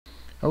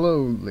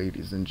Hello,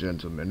 ladies and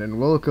gentlemen, and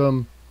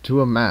welcome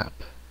to a map.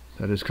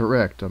 That is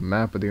correct, a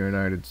map of the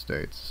United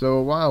States. So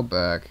a while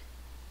back,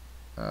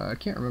 I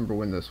can't remember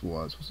when this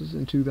was. Was this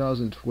in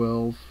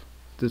 2012?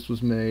 This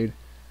was made.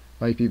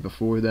 Might be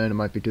before then, it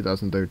might be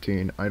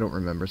 2013, I don't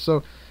remember.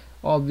 So,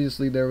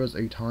 obviously there was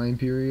a time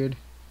period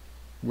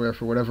where,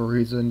 for whatever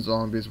reason,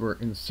 zombies were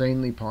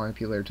insanely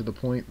popular to the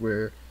point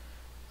where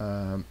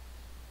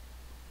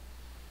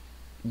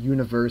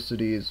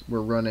universities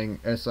were running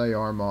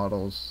SIR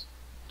models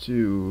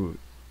to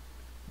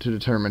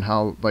determine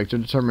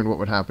what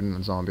would happen in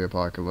the zombie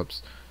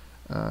apocalypse.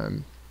 I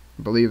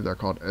believe they're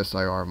called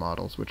SIR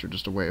models, which are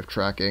just a way of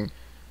tracking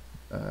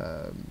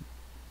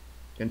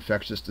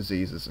infectious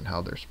diseases and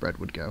how their spread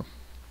would go.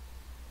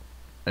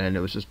 And it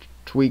was just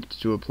tweaked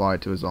to apply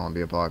to a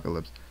zombie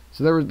apocalypse.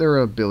 So there were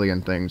a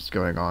billion things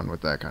going on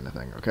with that kind of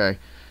thing, okay?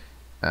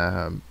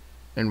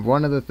 And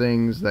one of the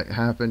things that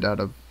happened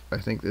out of, I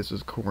think this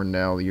was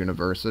Cornell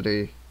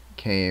University,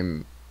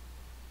 came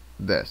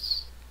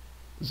this.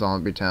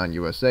 Zombie Town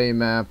USA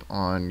map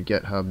on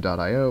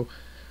github.io.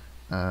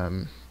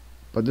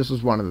 But this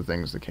was one of the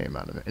things that came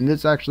out of it. And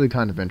it's actually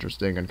kind of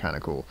interesting and kind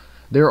of cool.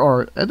 There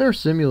are other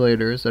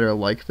simulators that are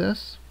like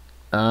this,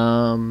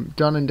 done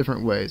in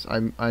different ways.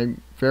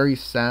 I'm very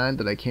sad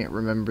that I can't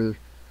remember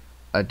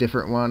a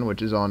different one,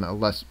 which is on a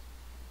less...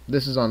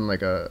 This is on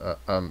like a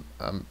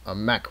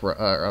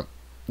macro...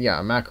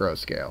 a macro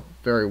scale.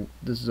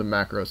 This is a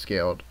macro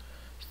scaled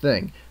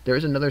thing.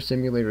 There's another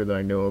simulator that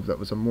I know of that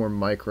was a more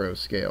micro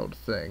scaled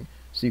thing.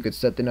 So you could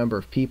set the number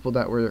of people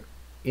that were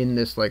in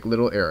this like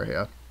little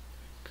area,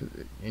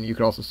 and you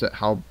could also set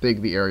how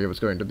big the area was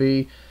going to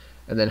be,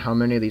 and then how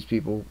many of these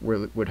people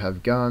would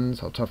have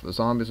guns, how tough the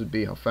zombies would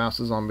be, how fast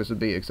the zombies would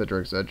be,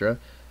 etc., etc.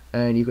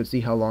 And you could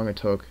see how long it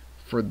took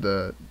for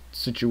the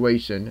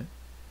situation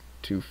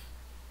to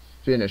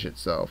finish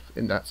itself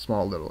in that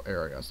small little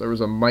area. So there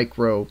was a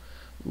micro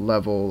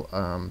level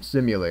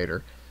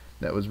simulator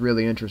that was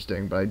really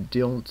interesting, but I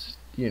don't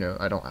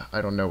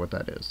know what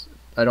that is.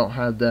 I don't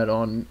have that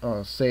on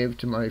saved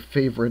to my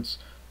favorites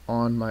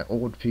on my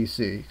old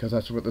PC, because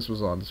that's what this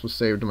was on. This was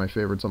saved to my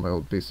favorites on my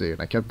old PC,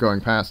 and I kept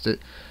going past it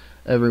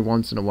every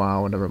once in a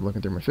while whenever I'm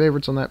looking through my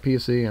favorites on that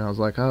PC, and I was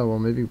like, oh, well,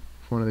 maybe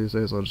one of these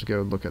days I'll just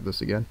go look at this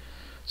again.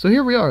 So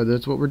here we are.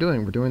 That's what we're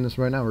doing. We're doing this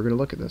right now. We're going to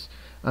look at this.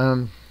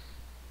 And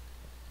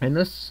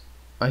this,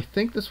 I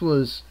think this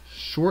was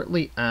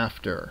shortly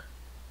after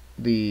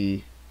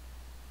the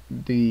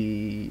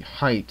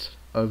height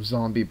of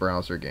zombie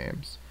browser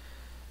games.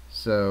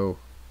 So,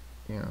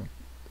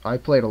 I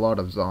played a lot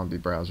of zombie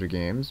browser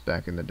games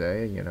back in the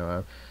day,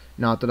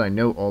 not that I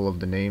know all of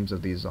the names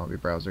of these zombie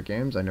browser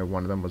games. I know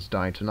one of them was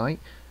Die Tonight.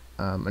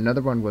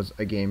 Another one was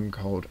a game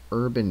called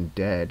Urban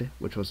Dead,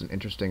 which was an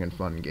interesting and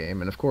fun game.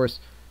 And of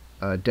course,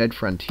 Dead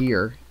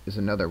Frontier is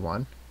another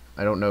one.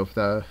 I don't know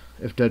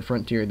if Dead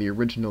Frontier, the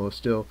original, is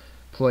still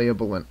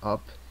playable and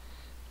up.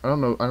 I don't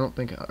know. I don't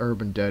think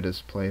Urban Dead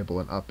is playable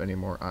and up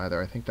anymore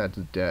either. I think that's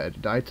dead.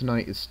 Die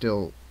Tonight is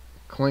still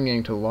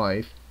clinging to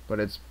life, but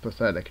it's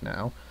pathetic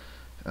now.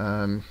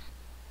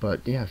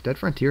 But yeah, if Dead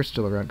Frontier is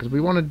still around, because we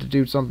wanted to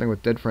do something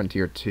with Dead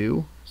Frontier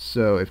 2,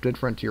 so if Dead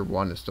Frontier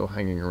 1 is still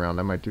hanging around,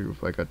 I might do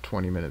like a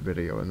 20-minute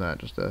video in that,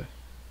 just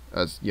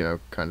as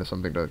kind of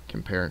something to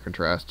compare and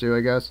contrast to, I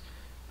guess.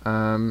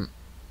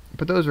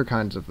 But those were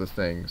kinds of the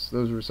things.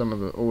 Those were some of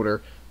the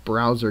older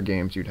browser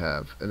games you'd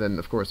have, and then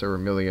of course there were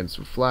millions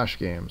of flash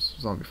games,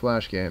 zombie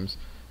flash games,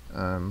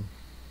 and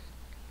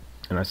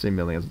I say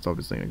millions, it's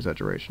obviously an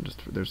exaggeration,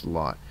 there's a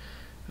lot.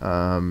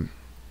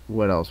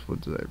 What else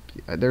would there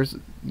be? There's,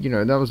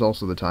 that was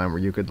also the time where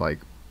you could like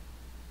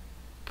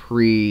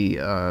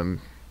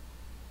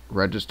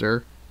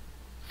register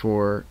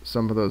for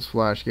some of those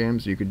flash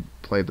games. You could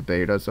play the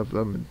betas of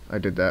them, and I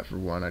did that for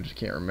one. I just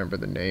can't remember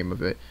the name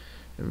of it.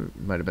 It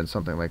might have been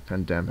something like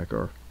Pandemic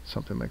or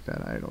something like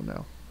that. I don't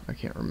know. I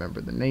can't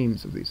remember the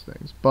names of these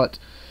things, but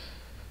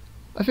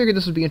I figured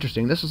this would be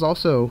interesting. This was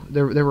also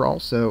there were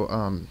also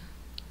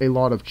a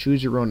lot of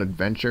choose your own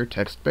adventure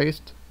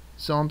text-based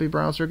zombie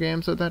browser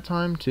games at that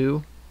time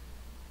too,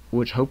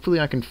 which hopefully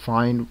I can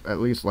find at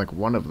least like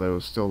one of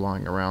those still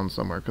lying around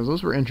somewhere, because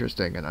those were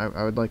interesting and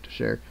I would like to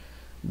share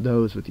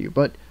those with you.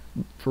 But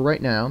for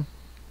right now,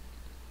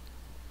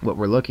 what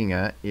we're looking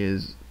at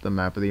is the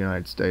map of the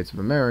United States of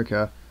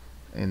America,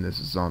 and this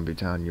is Zombie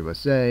Town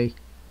USA.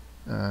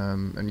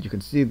 And you can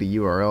see the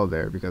URL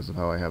there because of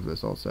how I have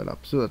this all set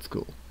up, so that's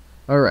cool.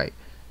 Alright,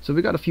 so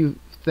we got a few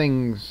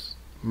things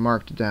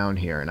marked down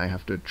here, and I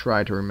have to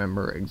try to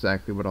remember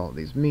exactly what all of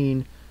these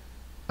mean.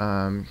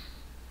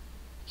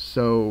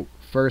 So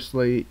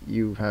firstly,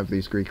 you have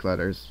these Greek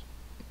letters,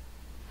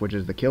 which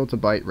is the kill to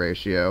bite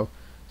ratio.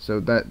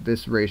 So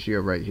this ratio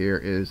right here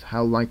is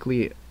how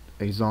likely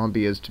a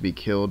zombie is to be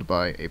killed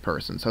by a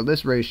person. So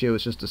this ratio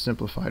is just a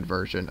simplified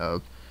version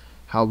of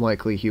how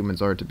likely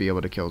humans are to be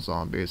able to kill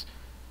zombies,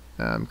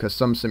 because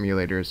some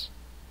simulators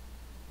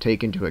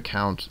take into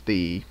account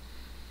the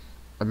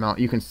amount.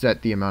 You can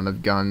set the amount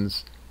of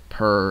guns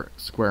per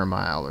square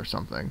mile or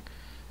something,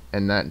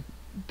 and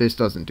this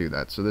doesn't do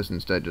that. So this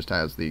instead just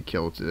has the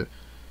kill to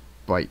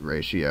bite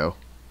ratio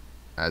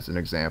as an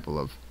example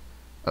of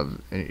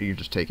you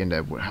just take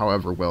into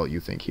however well you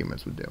think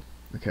humans would do.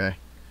 Okay.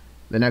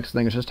 The next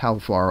thing is just how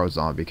far a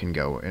zombie can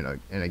go in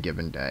a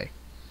given day.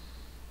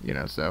 You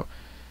know, so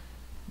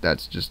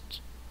that's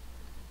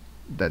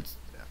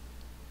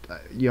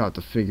you have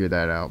to figure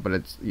that out. But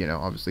it's, you know,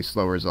 obviously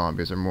slower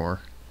zombies are more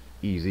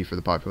easy for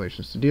the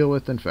populations to deal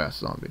with than fast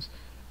zombies.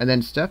 And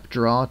then step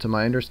draw, to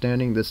my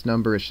understanding, this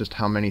number is just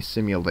how many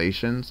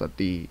simulations that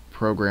the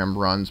program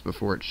runs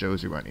before it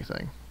shows you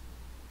anything.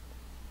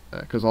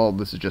 Because all of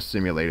this is just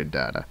simulated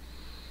data.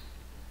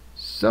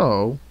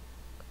 So,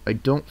 I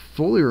don't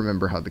fully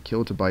remember how the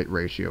kill to bite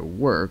ratio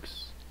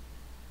works.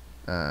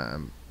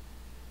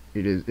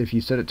 It is, if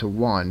you set it to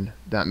 1,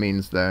 that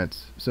means that,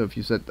 so if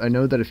you set, I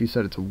know that if you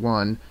set it to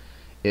 1,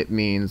 it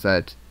means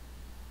that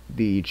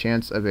the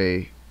chance of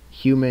a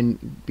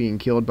human being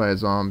killed by a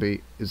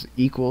zombie is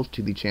equal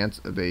to the chance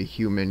of a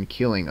human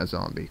killing a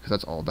zombie, because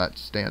that's all that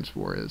stands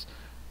for, is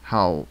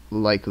how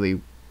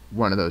likely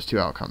one of those two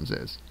outcomes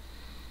is.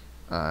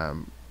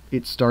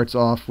 It starts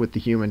off with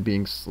the human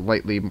being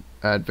slightly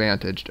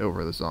advantaged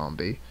over the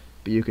zombie,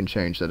 but you can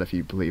change that if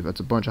you believe that's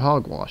a bunch of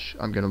hogwash.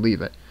 I'm going to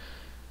leave it.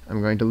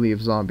 I'm going to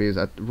leave zombies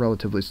at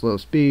relatively slow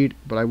speed,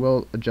 but I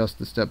will adjust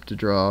the step to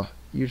draw.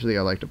 Usually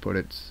I like to put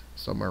it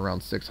somewhere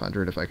around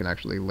 600 if I can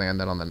actually land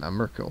that on the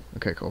number. Cool.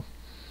 Okay, cool.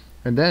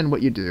 And then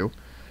what you do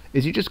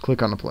is you just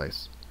click on a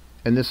place.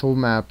 And this whole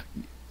map,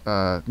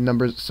 some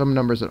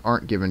numbers that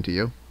aren't given to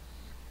you,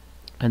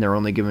 and they're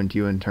only given to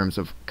you in terms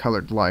of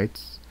colored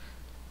lights.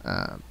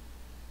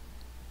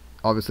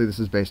 Obviously this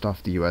is based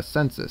off the US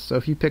Census, so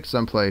if you pick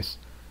someplace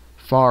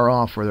far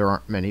off where there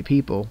aren't many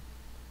people,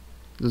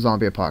 the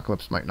zombie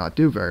apocalypse might not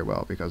do very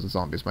well because the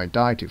zombies might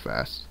die too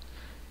fast.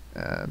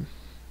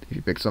 If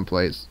you pick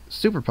someplace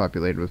super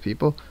populated with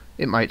people,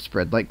 it might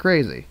spread like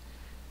crazy.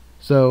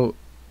 So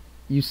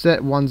you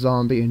set one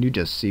zombie and you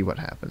just see what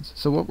happens.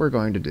 So what we're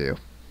going to do,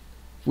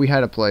 if we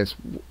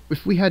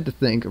had to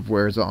think of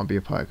where a zombie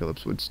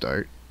apocalypse would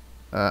start,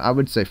 I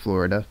would say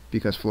Florida,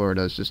 because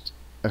Florida is just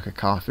a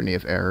cacophony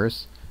of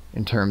errors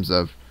in terms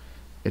of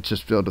it's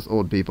just filled with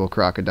old people,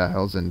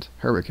 crocodiles, and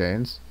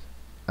hurricanes.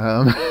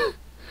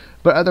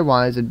 But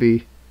otherwise it'd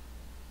be,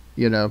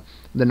 you know,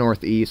 the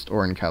Northeast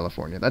or in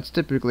California. That's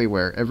typically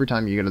where every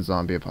time you get a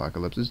zombie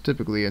apocalypse, it's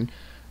typically in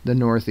the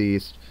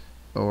Northeast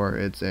or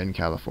it's in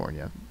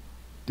California,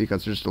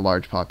 because there's just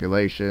large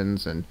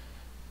populations and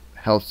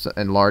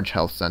large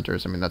health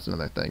centers. I mean, that's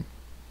another thing.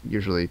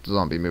 Usually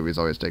zombie movies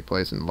always take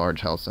place in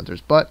large health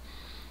centers, but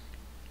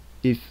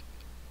if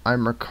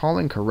I'm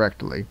recalling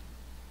correctly,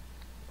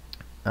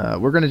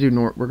 we're gonna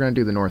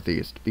do the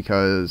Northeast,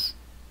 because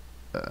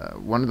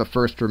one of the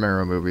first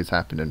Romero movies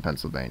happened in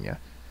Pennsylvania.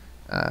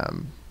 I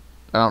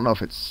don't know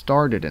if it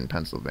started in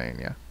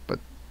Pennsylvania, but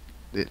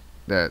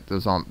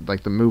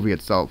the movie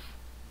itself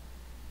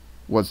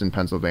was in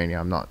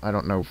Pennsylvania. I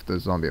don't know if the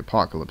zombie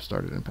apocalypse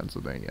started in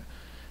Pennsylvania.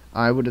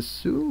 I would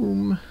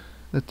assume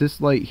that this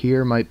light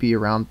here might be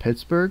around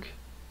Pittsburgh.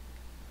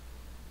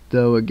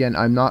 Though again,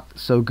 I'm not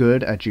so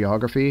good at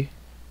geography,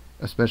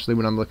 especially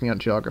when I'm looking at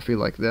geography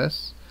like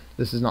this.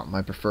 This is not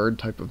my preferred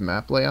type of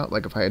map layout.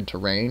 Like if I had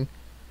terrain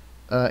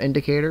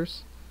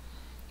indicators,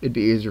 it'd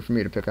be easier for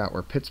me to pick out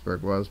where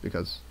Pittsburgh was,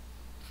 because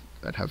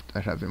I'd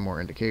have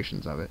more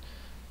indications of it.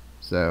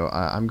 So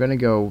I'm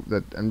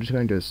just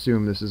going to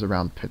assume this is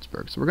around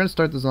Pittsburgh. So we're going to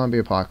start the zombie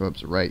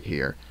apocalypse right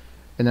here,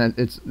 and then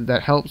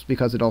that helps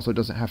because it also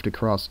doesn't have to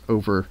cross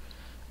over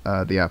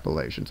the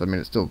Appalachians. I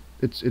mean,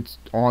 it's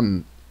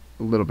on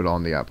a little bit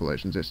on the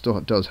Appalachians. It still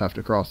does have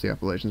to cross the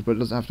Appalachians, but it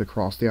doesn't have to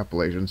cross the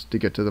Appalachians to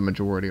get to the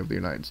majority of the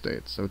United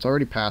States. So it's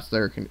already past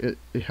there.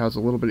 It has a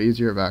little bit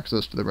easier of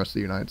access to the rest of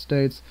the United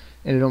States,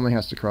 and it only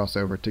has to cross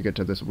over to get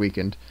to this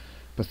weakened,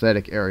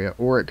 pathetic area,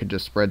 or it could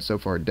just spread so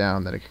far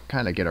down that it can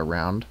kind of get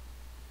around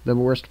the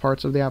worst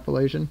parts of the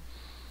Appalachian.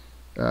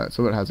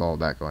 So it has all of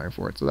that going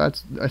for it. So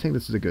I think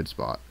this is a good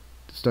spot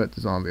to start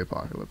the zombie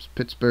apocalypse.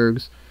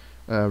 Pittsburgh's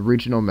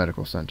Regional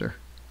Medical Center.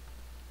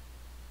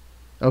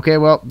 Okay,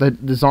 well,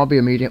 the zombie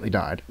immediately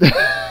died.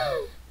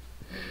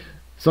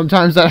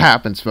 Sometimes that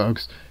happens,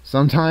 folks.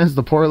 Sometimes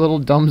the poor little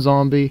dumb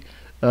zombie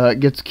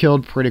gets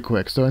killed pretty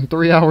quick. So in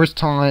 3 hours'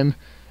 time,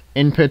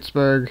 in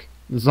Pittsburgh,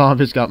 the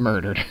zombies got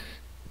murdered.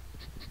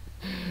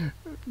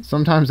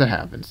 Sometimes that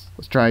happens.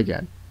 Let's try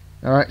again.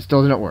 Alright,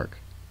 still didn't work.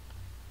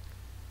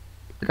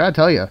 I gotta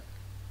tell you,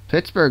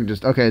 Pittsburgh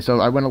just... Okay, so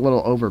I went a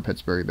little over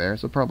Pittsburgh there,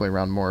 so probably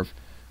around more of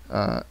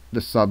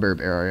the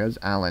suburb areas,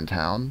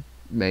 Allentown,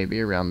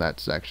 maybe around that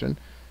section.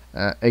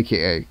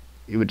 AKA,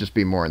 it would just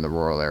be more in the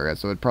rural area,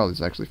 so it probably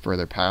is actually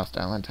further past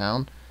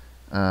Allentown.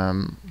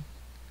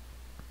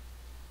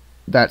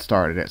 That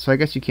started it. So I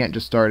guess you can't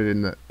just start it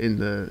in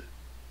the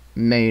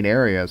main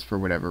areas for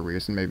whatever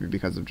reason, maybe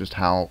because of just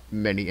how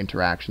many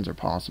interactions are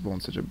possible in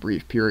such a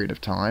brief period of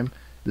time.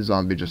 The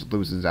zombie just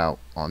loses out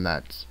on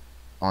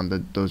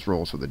those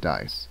rolls with the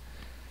dice.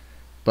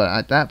 But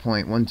at that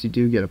point, once you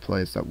do get a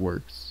place that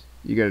works,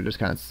 you gotta just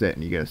kind of sit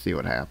and you gotta see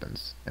what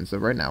happens. And so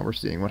right now we're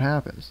seeing what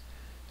happens.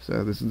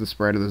 So this is the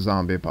spread of the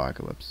zombie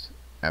apocalypse.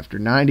 After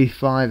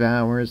 95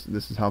 hours,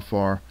 this is how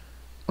far,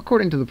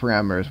 according to the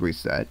parameters we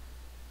set,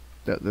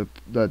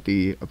 that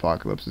the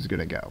apocalypse is going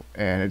to go.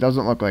 And it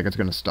doesn't look like it's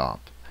going to stop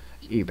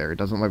either. It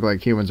doesn't look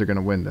like humans are going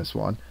to win this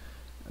one.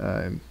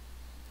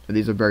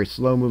 These are very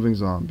slow-moving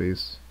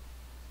zombies.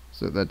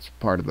 So that's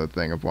part of the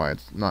thing of why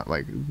it's not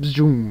like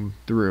zoom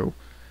through.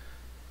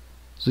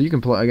 So you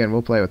can play, again,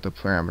 we'll play with the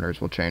parameters,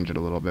 we'll change it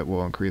a little bit,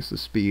 we'll increase the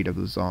speed of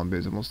the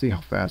zombies, and we'll see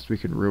how fast we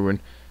can ruin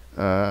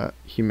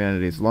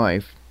humanity's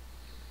life.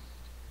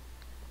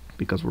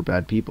 Because we're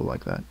bad people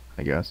like that,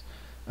 I guess.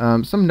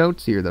 Some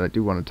notes here that I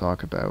do want to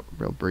talk about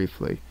real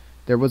briefly.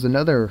 There was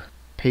another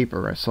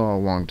paper I saw a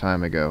long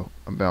time ago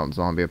about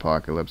zombie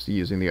apocalypse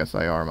using the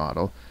SIR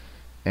model,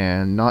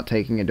 and not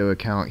taking into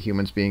account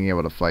humans being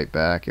able to fight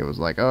back. It was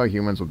like, oh,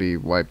 humans will be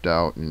wiped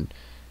out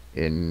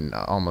in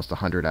almost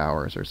 100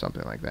 hours or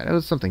something like that. It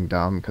was something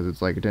dumb, because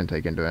it's like it didn't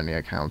take into any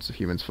accounts of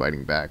humans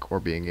fighting back or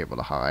being able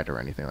to hide or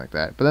anything like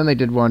that. But then they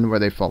did one where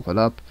they followed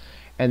up,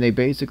 and they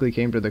basically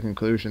came to the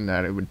conclusion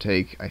that it would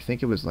take, I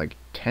think it was like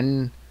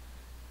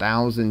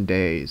 10,000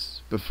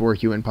 days before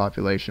human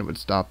population would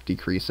stop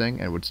decreasing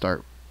and would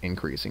start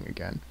increasing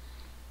again.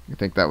 I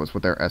think that was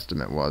what their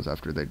estimate was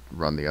after they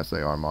run the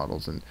SIR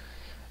models and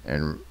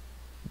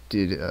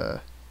did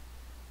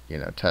you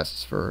know,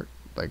 tests for,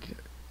 like,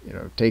 you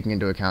know, taking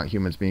into account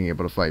humans being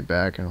able to fight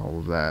back and all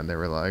of that, and they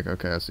were like,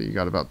 okay, so you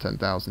got about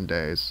 10,000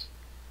 days,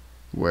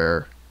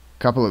 where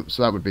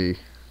so that would be,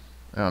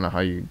 I don't know how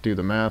you do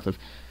the math of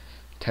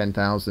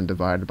 10,000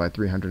 divided by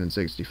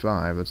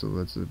 365,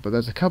 but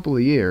that's a couple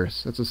of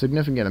years. That's a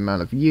significant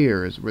amount of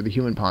years where the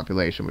human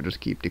population would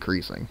just keep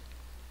decreasing.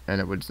 And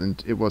it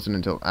wasn't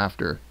until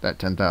after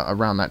that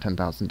around that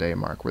 10,000 day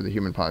mark where the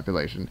human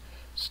population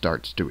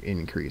starts to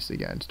increase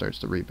again, starts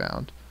to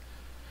rebound.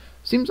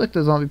 Seems like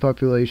the zombie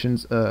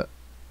population's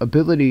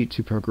ability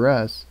to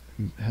progress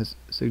has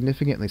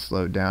significantly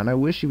slowed down. I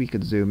wish we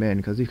could zoom in,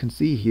 because you can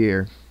see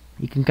here,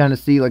 you can kind of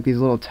see like these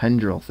little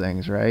tendril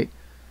things, right?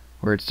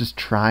 Where it's just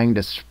trying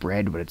to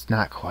spread, but it's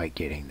not quite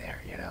getting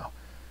there, you know.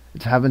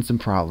 It's having some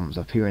problems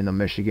up here in the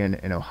Michigan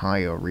and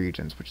Ohio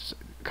regions, which is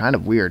kind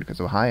of weird, because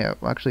Ohio,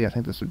 well, actually, I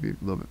think this would be a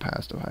little bit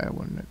past Ohio,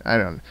 wouldn't it? I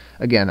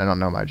don't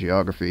know my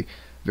geography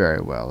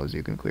very well, as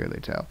you can clearly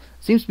tell.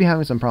 It seems to be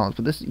having some problems,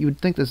 but this, you would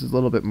think this is a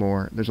little bit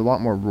more, there's a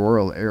lot more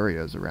rural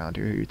areas around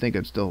here. You'd think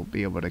it'd still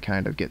be able to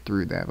kind of get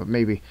through that, but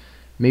maybe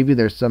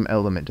there's some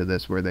element to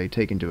this where they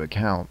take into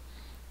account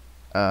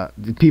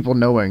the people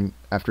knowing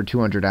after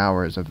 200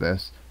 hours of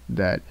this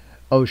that,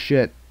 oh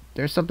shit,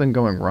 there's something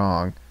going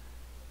wrong.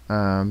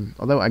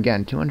 Although,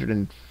 again,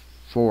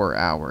 204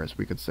 hours,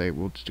 we could say,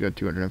 we'll just go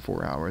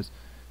 204 hours.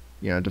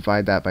 You know,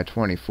 divide that by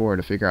 24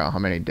 to figure out how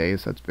many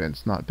days that's been.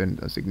 It's not been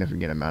a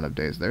significant amount of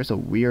days. There's a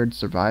weird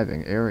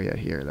surviving area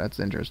here. That's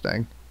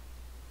interesting.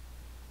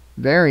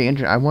 Very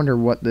interesting. I wonder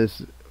where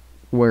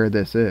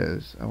this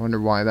is. I wonder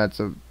why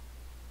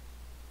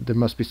there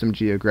must be some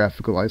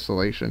geographical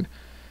isolation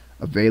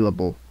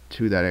available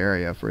to that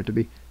area for it to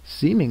be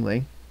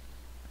seemingly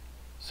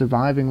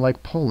surviving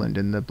like Poland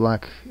in the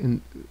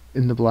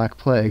Black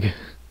Plague.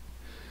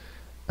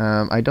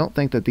 I don't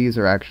think that these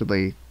are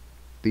actually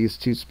these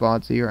two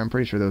spots here. I'm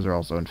pretty sure those are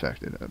also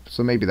infected.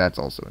 So maybe that's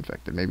also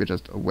infected. Maybe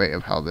just a way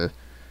of how the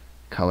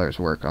colors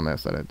work on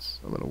this that it's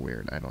a little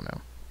weird. I don't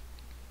know.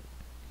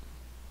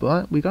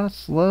 But we got a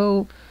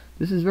slow.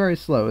 This is very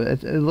slow.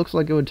 It looks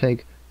like it would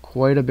take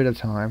quite a bit of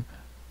time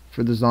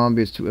for the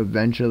zombies to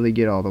eventually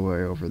get all the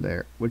way over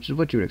there, which is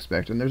what you would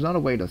expect. And there's not a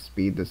way to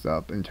speed this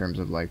up in terms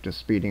of like just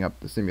speeding up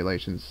the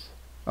simulations.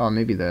 Oh,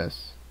 maybe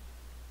this.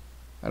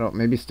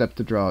 Maybe step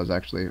to draw is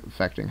actually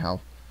affecting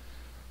how.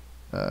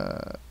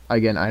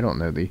 Again, I don't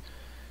know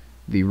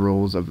the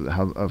rules of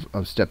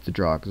step to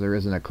draw, because there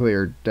isn't a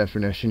clear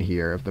definition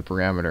here of the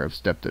parameter of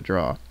step to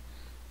draw.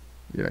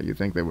 You know, you'd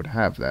think they would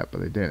have that,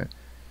 but they didn't.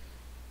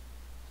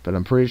 But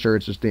I'm pretty sure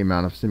it's just the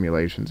amount of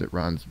simulations it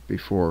runs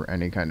before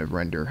any kind of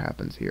render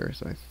happens here.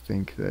 So I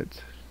think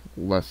that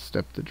less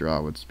step to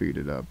draw would speed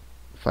it up.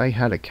 If I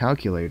had a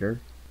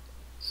calculator,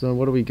 so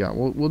what do we got?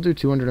 We'll do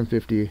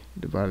 250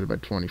 divided by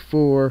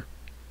 24.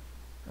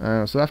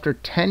 So after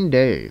 10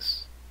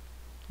 days,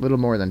 a little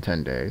more than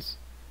 10 days,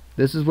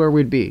 this is where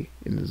we'd be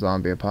in the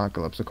zombie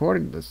apocalypse,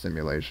 according to this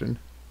simulation.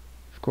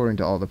 According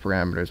to all the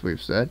parameters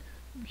we've set,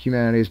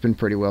 humanity's been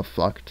pretty well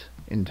fucked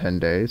in 10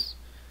 days.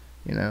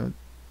 You know,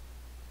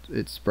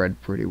 it's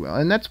spread pretty well,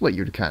 and that's what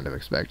you'd kind of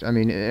expect. I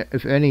mean,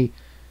 if any,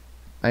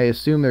 I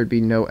assume there'd be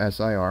no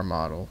SIR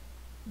model.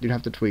 You'd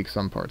have to tweak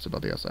some parts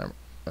about the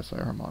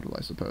SIR model,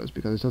 I suppose,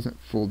 because it doesn't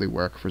fully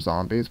work for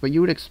zombies, but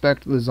you would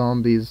expect the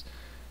zombies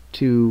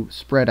to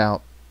spread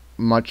out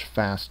much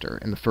faster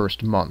in the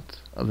first month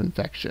of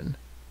infection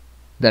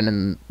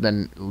than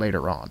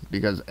later on,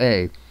 because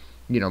A,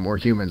 you know, more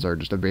humans are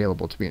just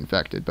available to be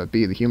infected, but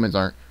B, the humans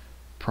aren't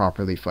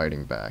properly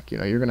fighting back. You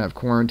know, you're gonna have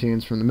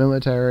quarantines from the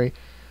military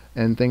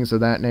and things of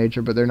that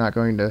nature, but they're not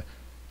going to,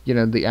 you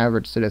know, the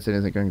average citizen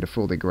isn't going to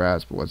fully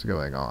grasp what's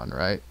going on,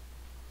 right?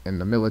 And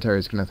the military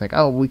is going to think,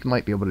 oh, we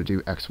might be able to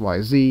do X,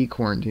 Y, Z,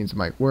 quarantines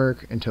might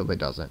work, until they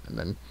doesn't. And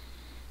then,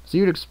 so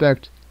you'd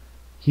expect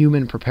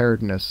human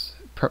preparedness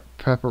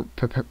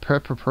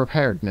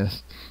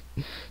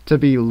to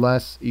be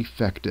less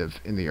effective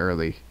in the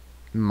early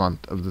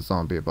month of the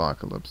zombie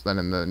apocalypse than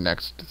in the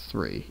next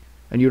 3.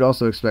 And you'd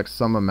also expect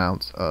some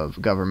amount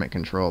of government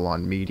control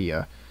on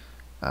media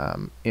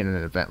in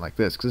an event like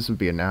this, because this would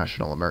be a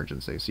national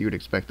emergency, so you'd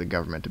expect the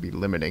government to be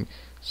limiting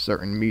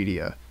certain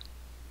media,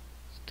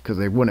 because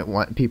they wouldn't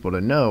want people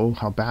to know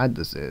how bad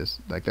this is.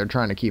 Like, they're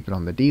trying to keep it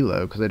on the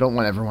D-low, because they don't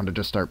want everyone to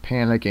just start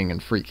panicking and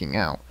freaking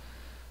out.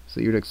 So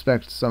you'd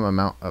expect some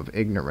amount of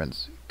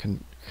ignorance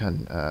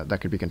that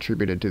could be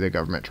contributed to the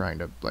government trying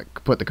to,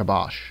 like, put the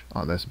kibosh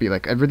on this. Be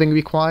like, everything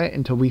be quiet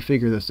until we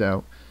figure this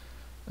out.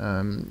 We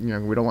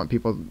don't want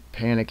people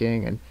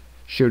panicking and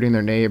shooting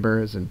their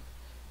neighbors and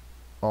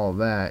all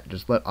that.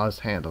 Just let us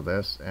handle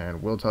this,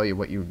 and we'll tell you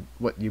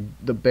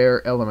the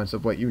bare elements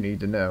of what you need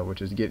to know,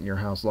 which is get in your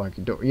house, lock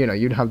your door.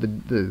 You'd have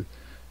the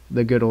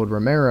good old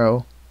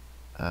Romero.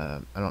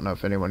 I don't know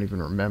if anyone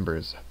even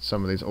remembers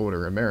some of these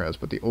older Romeros,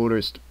 but the old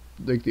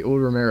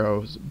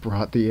Romeros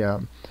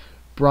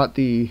brought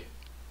the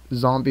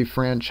zombie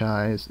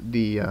franchise,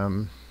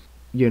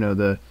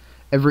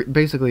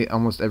 basically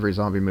almost every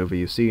zombie movie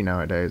you see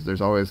nowadays, there's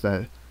always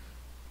that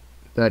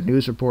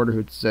news reporter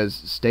who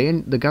says,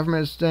 the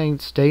government is saying,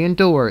 stay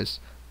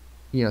indoors,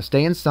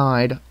 stay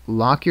inside,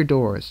 lock your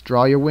doors,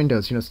 draw your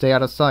windows, stay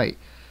out of sight,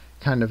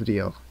 kind of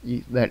deal.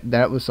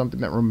 That was something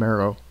that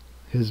Romero,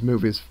 his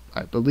movies,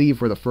 I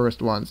believe, were the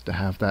first ones to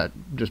have that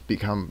just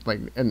become, like,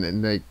 and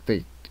then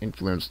they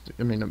influenced,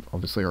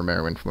 obviously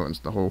Romero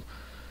influenced the whole,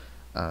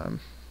 a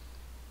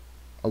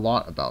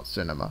lot about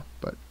cinema,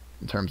 but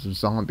in terms of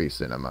zombie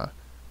cinema,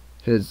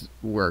 his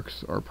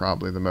works are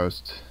probably the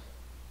most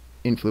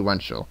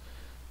influential.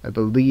 I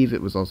believe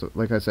it was also,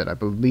 like I said, I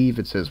believe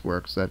it's his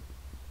works that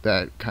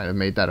kind of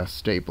made that a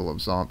staple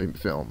of zombie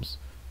films.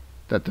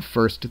 That the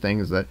first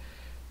things that,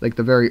 like,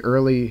 the very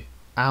early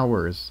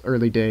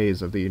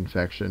days of the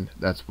infection,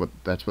 that's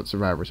what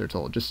survivors are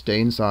told. Just stay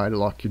inside,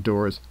 lock your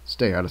doors,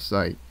 stay out of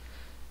sight.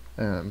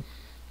 And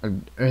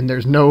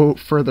there's no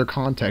further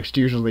context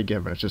usually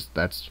given. It's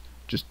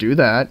just do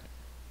that,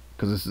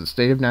 because this is a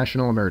state of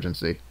national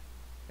emergency,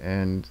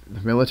 and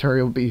the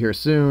military will be here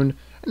soon.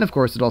 And of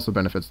course, it also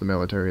benefits the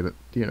military that,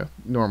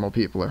 normal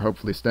people are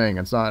hopefully staying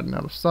inside and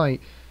out of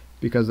sight,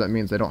 because that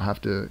means they don't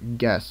have to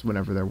guess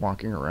whenever they're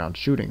walking around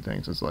shooting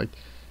things. It's like,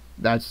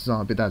 that's a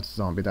zombie, that's a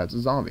zombie, that's a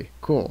zombie.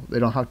 Cool. They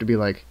don't have to be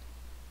like,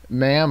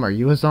 ma'am, are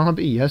you a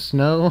zombie? Yes,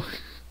 no?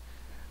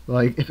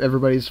 Like, if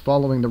everybody's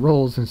following the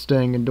rules and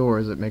staying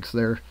indoors, it makes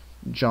their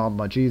job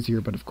much easier.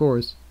 But of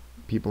course,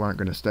 people aren't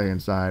going to stay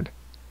inside,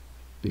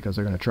 because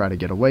they're going to try to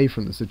get away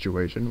from the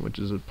situation, which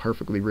is a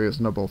perfectly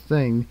reasonable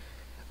thing.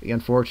 The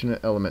unfortunate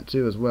element,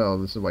 too, as well,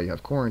 this is why you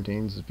have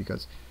quarantines, is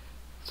because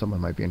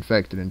someone might be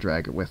infected and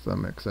drag it with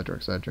them, etc.,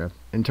 etc.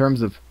 In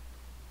terms of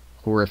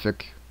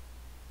horrific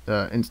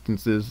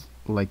instances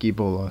like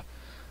Ebola,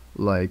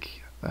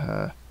 like,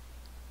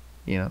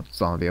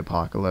 zombie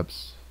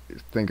apocalypse,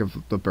 think of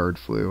the bird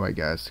flu, I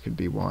guess, could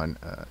be one.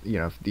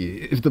 If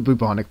the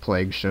bubonic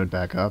plague showed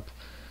back up,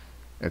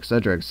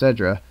 etc.,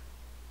 etc.,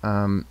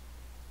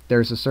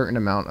 there's a certain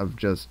amount of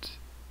just,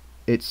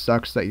 it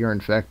sucks that you're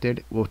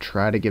infected, we'll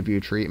try to give you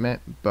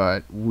treatment,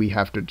 but we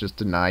have to just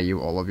deny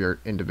you all of your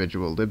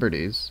individual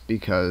liberties,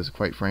 because,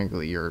 quite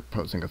frankly, you're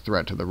posing a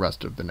threat to the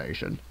rest of the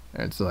nation.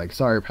 And it's like,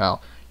 sorry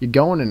pal, you're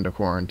going into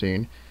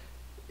quarantine,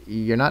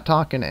 you're not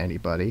talking to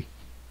anybody.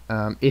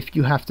 If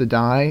you have to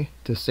die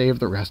to save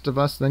the rest of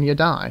us, then you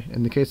die.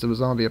 In the case of a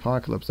zombie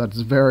apocalypse, that's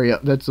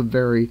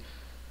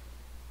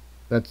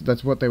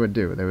what they would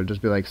do. They would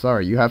just be like,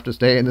 sorry, you have to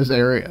stay in this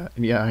area.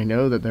 And yeah, I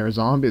know that there are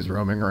zombies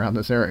roaming around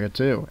this area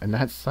too, and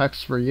that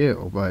sucks for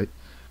you, but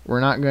we're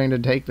not going to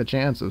take the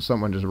chance of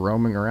someone just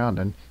roaming around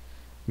and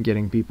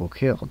getting people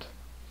killed.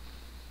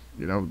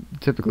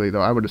 Typically,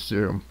 though, I would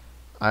assume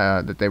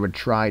that they would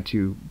try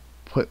to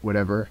put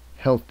whatever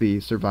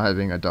healthy,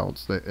 surviving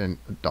adults,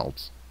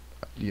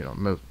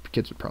 most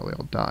kids would probably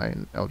all die,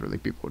 and elderly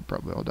people would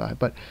probably all die,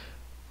 but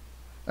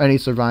any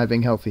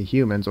surviving healthy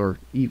humans, or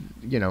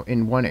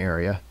in one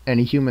area,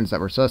 any humans that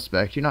were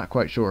suspect, you're not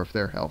quite sure if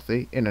they're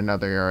healthy, in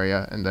another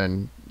area, and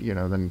then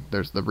then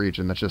there's the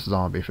region that's just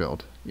zombie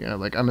filled.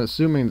 Like, I'm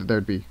assuming that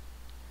there'd be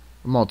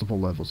multiple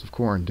levels of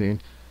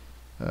quarantine,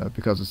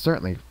 because it's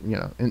certainly,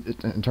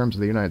 in terms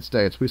of the United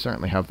States, we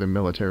certainly have the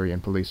military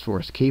and police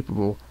force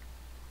capable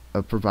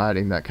of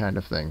providing that kind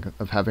of thing,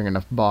 of having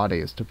enough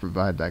bodies to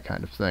provide that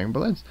kind of thing.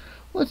 But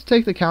let's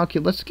take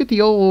let's get the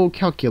old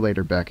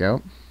calculator back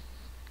out.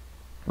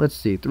 Let's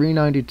see,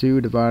 392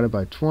 divided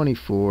by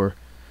 24.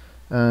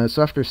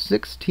 So after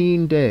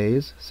 16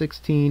 days,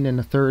 16 and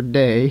a third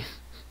day,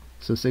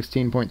 so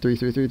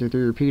 16.33333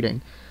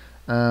 repeating,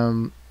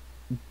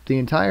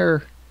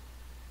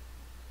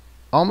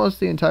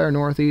 almost the entire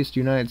northeast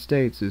United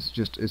States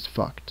is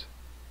fucked.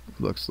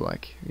 Looks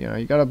like.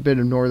 You got a bit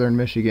of northern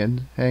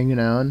Michigan hanging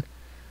on,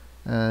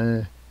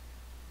 and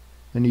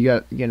you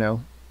got,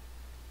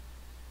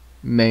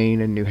 Maine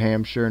and New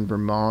Hampshire and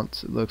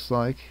Vermont, it looks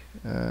like,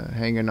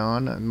 hanging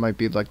on. It might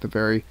be like the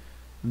very,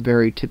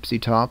 very tipsy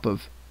top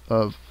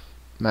of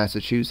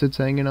Massachusetts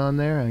hanging on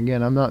there.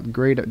 Again, I'm not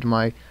great at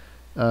my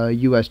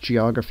U.S.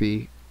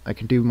 geography. I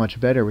can do much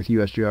better with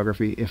U.S.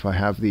 geography if I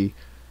have the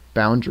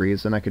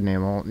boundaries, and I can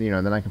name all,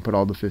 then I can put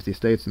all the 50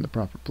 states in the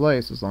proper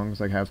place as long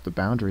as I have the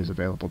boundaries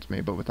available to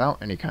me. But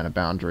without any kind of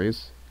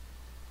boundaries,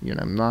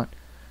 I'm not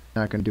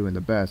going to do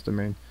the best. I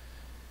mean,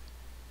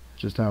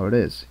 it's just how it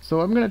is.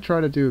 So I'm going to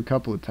try to do a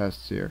couple of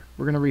tests here.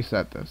 We're going to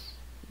reset this.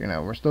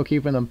 We're still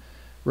keeping them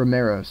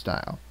Romero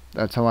style.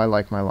 That's how I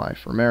like my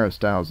life. Romero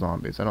style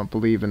zombies. I don't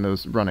believe in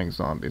those running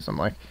zombies. I'm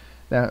like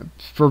that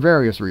for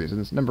various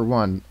reasons. Number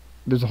one,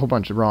 there's a whole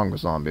bunch of wrong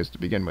with zombies to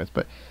begin with,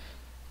 but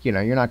you're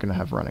not going to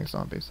have running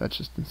zombies. That's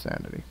just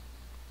insanity.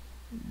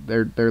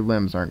 Their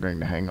limbs aren't going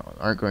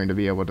to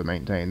be able to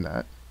maintain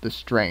the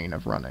strain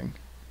of running.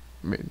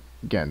 I mean,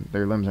 again,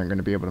 their limbs aren't going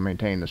to be able to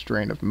maintain the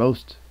strain of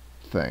most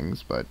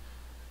things, but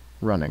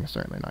running is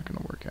certainly not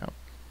going to work out.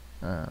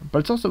 But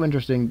it's also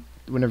interesting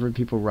whenever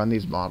people run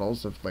these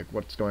models of like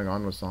what's going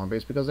on with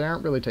zombies, because they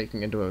aren't really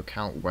taking into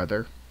account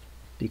weather.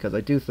 Because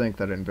I do think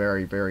that in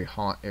very, very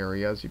hot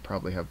areas, you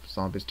probably have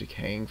zombies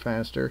decaying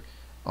faster.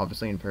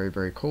 Obviously, in very,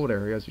 very cold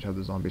areas, you'd have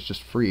the zombies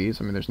just freeze.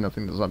 I mean, there's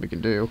nothing the zombie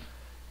can do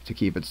to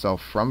keep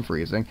itself from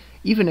freezing.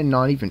 You don't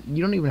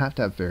even have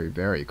to have very,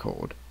 very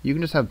cold. You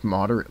can just have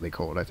moderately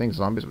cold. I think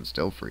zombies would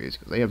still freeze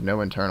because they have no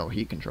internal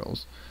heat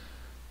controls.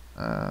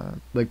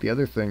 Like the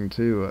other thing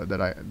too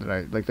that I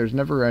like, there's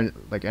never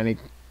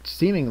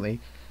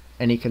seemingly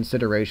any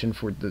consideration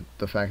for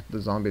the fact that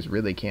the zombies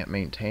really can't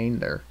maintain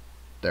their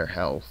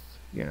health.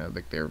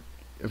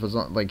 If it's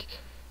not like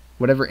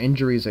whatever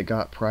injuries it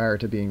got prior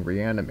to being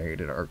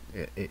reanimated, or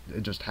it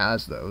just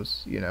has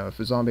those. If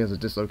a zombie has a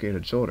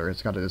dislocated shoulder,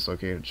 it's got a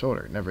dislocated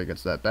shoulder. It never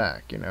gets that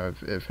back.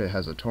 If it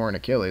has a torn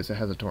Achilles, it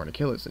has a torn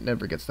Achilles. It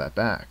never gets that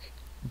back.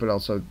 But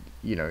also,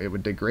 it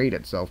would degrade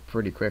itself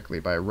pretty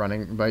quickly by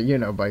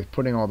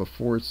putting all the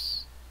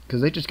force,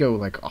 because they just go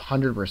like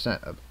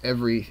 100% of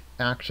every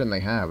action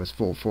they have is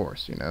full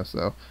force.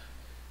 So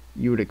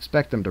you would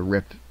expect them to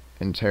rip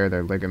and tear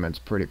their ligaments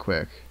pretty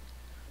quick,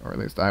 or at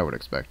least I would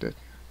expect it.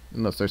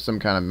 Unless there's some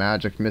kind of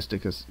magic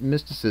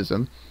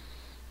mysticism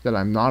that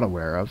I'm not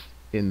aware of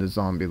in the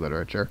zombie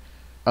literature,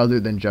 other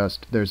than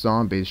just, they're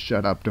zombies,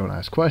 shut up, don't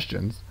ask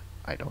questions.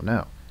 I don't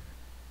know.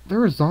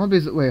 There are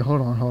zombies that, wait,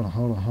 hold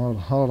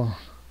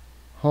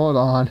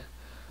on.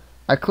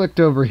 I clicked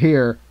over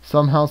here.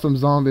 Somehow some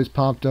zombies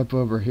popped up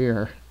over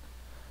here.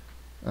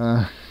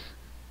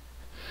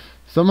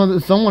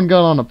 Someone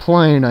got on a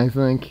plane, I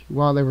think,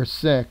 while they were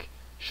sick.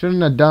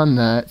 Shouldn't have done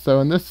that. So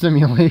in this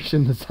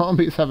simulation, the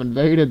zombies have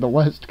invaded the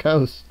West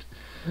Coast.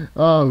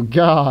 Oh,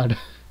 God.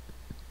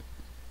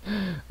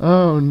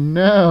 Oh,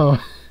 no.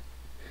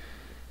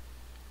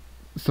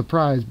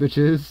 Surprise,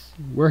 bitches.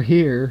 We're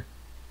here.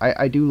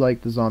 I do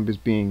like the zombies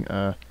being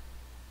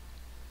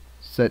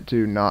set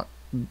to not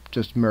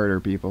just murder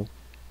people.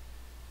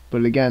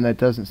 But again, that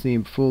doesn't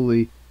seem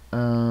fully...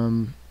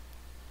 you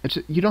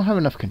don't have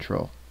enough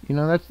control.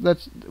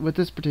 That's with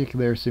this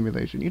particular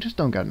simulation. You just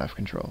don't got enough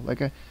control.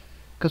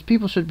 Because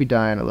people should be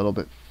dying a little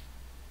bit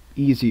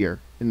easier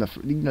in the,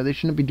 they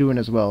shouldn't be doing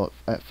as well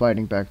at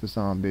fighting back the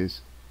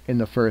zombies in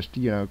the first,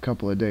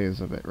 couple of days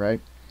of it,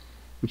 right?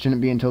 It shouldn't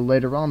be until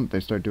later on that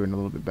they start doing a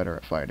little bit better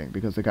at fighting,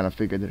 because they kind of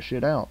figured this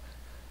shit out.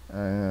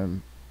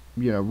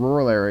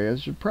 Rural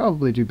areas should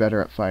probably do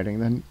better at fighting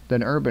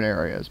than urban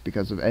areas,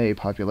 because of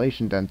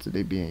population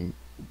density being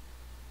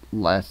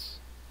less.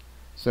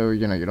 So,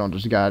 you don't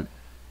just got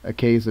a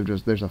case of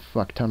just there's a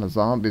fuck ton of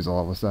zombies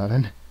all of a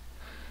sudden.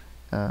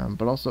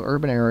 But also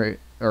rural areas,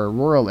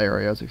 rural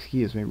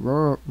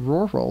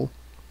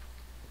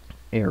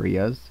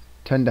areas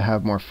tend to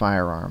have more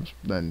firearms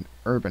than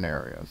urban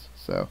areas.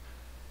 So,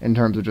 in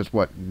terms of just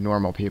what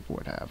normal people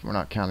would have, we're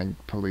not counting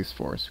police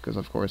force, because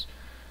of course,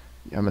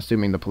 I'm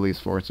assuming the police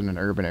force in an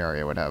urban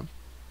area would have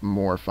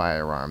more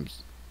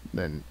firearms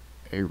than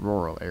a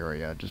rural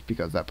area, just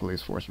because that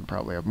police force would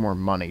probably have more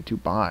money to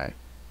buy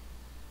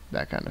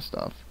that kind of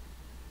stuff.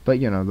 But,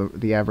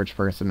 the average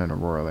person in a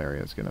rural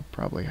area is going to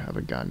probably have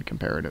a gun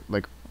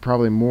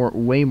probably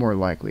way more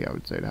likely, I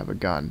would say, to have a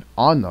gun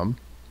on them,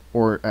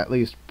 or at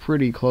least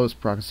pretty close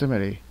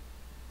proximity,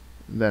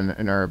 than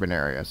an urban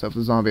area. So if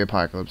the zombie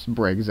apocalypse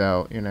breaks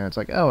out, it's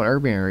like, oh, an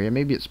urban area,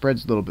 maybe it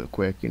spreads a little bit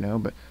quick,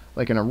 but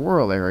like in a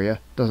rural area,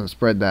 it doesn't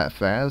spread that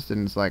fast,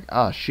 and it's like,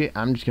 oh shit,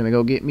 I'm just going to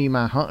go get me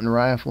my hunting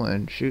rifle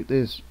and shoot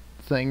this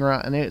thing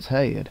right in its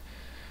head.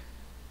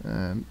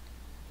 And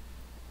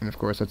of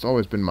course, that's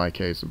always been my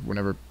case of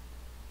whenever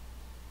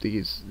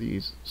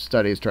these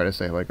studies try to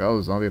say, like,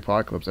 oh, zombie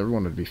apocalypse,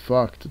 everyone would be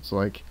fucked. It's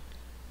like,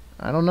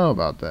 I don't know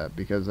about that,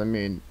 because, I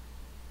mean,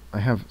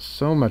 I have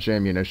so much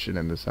ammunition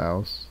in this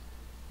house,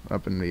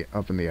 up in the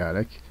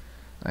attic.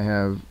 I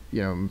have,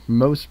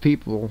 most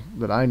people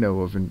that I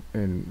know of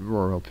in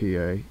rural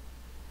PA,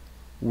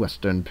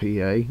 western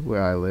PA,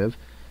 where I live,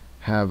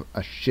 have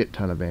a shit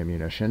ton of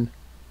ammunition,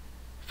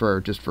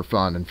 just for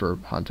fun and for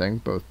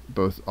hunting,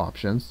 both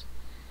options.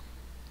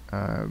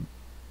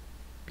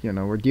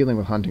 We're dealing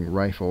with hunting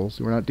rifles.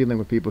 We're not dealing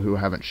with people who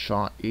haven't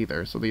shot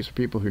either. So these are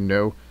people who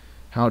know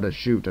how to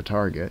shoot a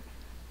target.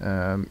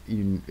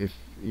 If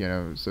you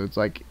know. So it's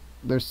like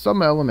there's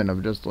some element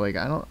of just like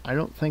I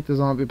don't think the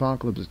zombie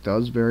apocalypse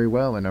does very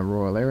well in a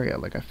rural area.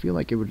 Like I feel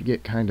like it would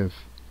get kind of,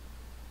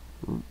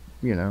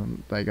 you know,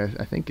 like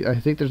I think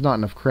there's not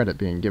enough credit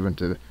being given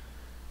to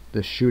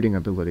the shooting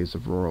abilities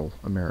of rural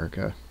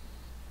America.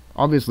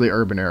 Obviously,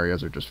 urban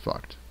areas are just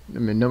fucked. I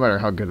mean, no matter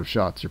how good of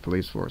shots your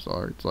police force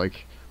are, it's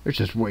like there's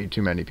just way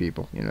too many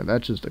people. You know,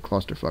 that's just a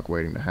clusterfuck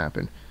waiting to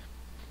happen.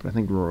 But I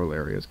think rural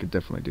areas could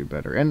definitely do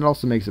better. And it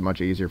also makes it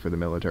much easier for the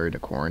military to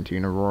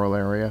quarantine a rural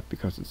area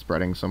because it's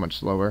spreading so much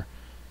slower.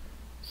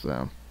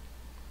 So,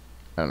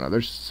 I don't know.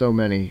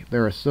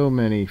 There are so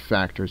many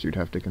factors you'd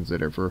have to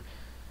consider for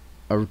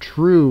a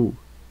true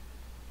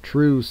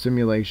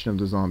simulation of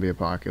the zombie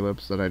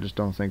apocalypse that I just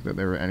don't think that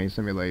there are any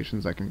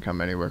simulations that can come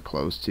anywhere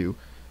close to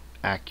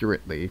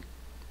accurately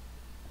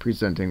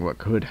presenting what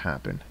could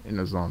happen in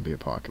a zombie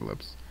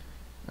apocalypse.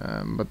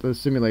 But the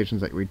simulations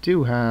that we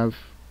do have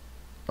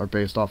are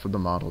based off of the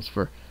models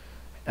for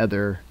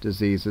other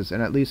diseases,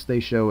 and at least they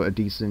show a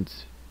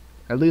decent,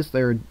 at least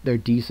they're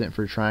decent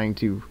for trying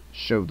to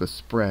show the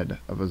spread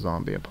of a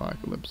zombie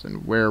apocalypse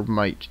and where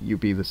might you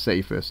be the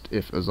safest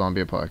if a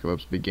zombie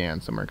apocalypse began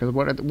somewhere. Because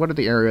what are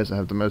the areas that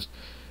have the most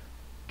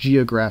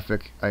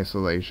geographic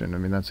isolation? I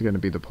mean, that's going to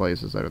be the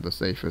places that are the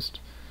safest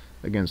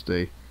against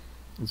a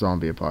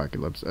zombie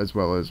apocalypse, as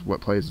well as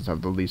what places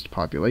have the least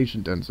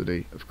population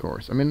density, of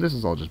course. I mean, this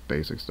is all just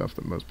basic stuff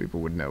that most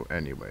people would know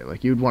anyway.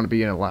 Like, you'd want to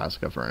be in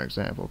Alaska, for an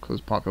example, because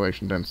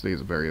population density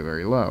is very,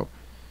 very low.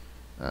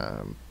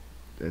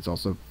 It's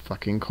also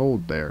fucking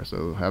cold there,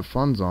 so have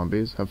fun,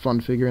 zombies. Have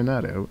fun figuring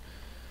that out.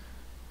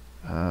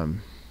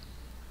 And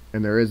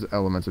there is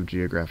elements of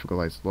geographical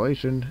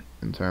isolation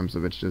in terms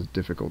of it's just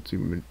difficult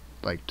to,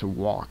 like, to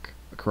walk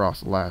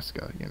across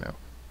Alaska, you know.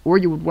 Or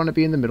you would want to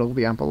be in the middle of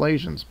the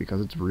Appalachians,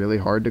 because it's really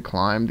hard to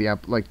climb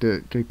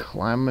to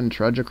climb and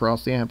trudge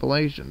across the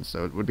Appalachians.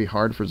 So it would be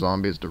hard for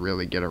zombies to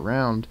really get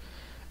around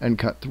and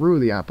cut through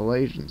the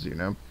Appalachians, you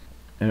know.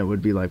 And it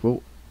would be like,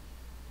 well,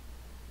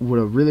 would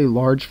a really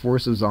large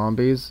force of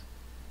zombies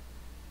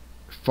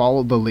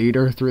follow the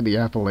leader through the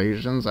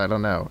Appalachians? I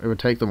don't know. It would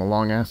take them a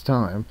long-ass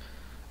time.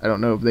 I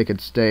don't know if they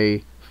could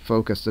stay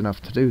focused enough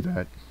to do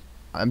that.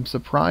 I'm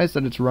surprised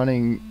that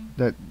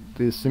that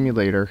the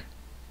simulator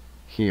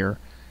here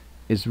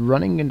is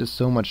running into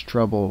so much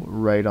trouble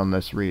right on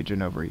this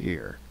region over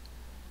here.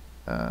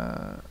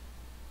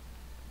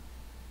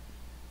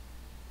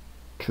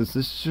 Because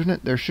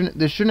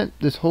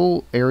this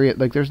whole area,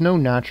 like, there's no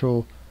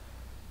natural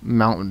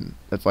mountain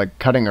that's like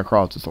cutting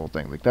across this whole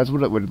thing. Like, that's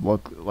what it would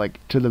look like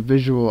to the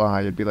visual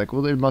eye. It'd be like,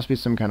 well, there must be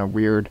some kind of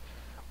weird,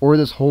 or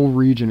this whole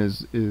region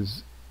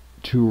is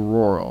too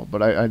rural.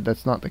 But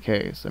that's not the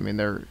case. I mean,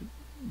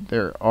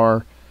 there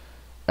are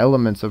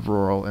elements of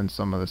rural in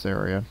some of this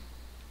area.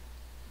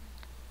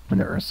 And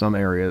there are some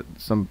areas,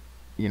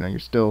 you know, you're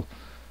still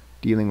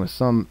dealing with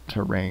some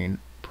terrain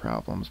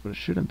problems, but it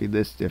shouldn't be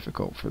this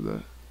difficult for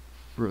the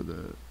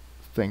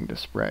thing to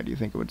spread. You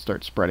think it would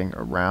start spreading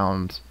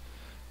around,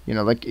 you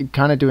know, like it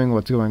kind of doing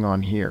what's going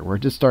on here, where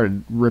it just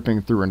started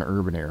ripping through an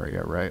urban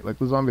area, right? Like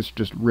the zombies are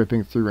just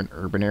ripping through an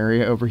urban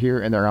area over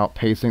here, and they're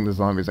outpacing the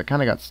zombies that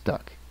kind of got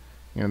stuck.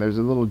 You know, there's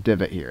a little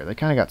divot here. They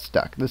kind of got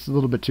stuck. This is a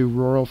little bit too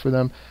rural for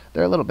them.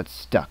 They're a little bit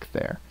stuck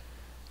there,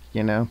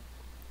 you know?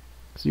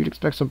 So you'd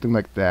expect something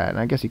like that, and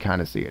I guess you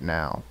kind of see it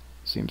now.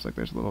 Seems like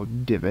there's a little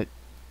divot,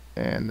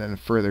 and then a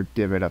further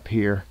divot up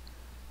here,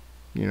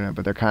 you know,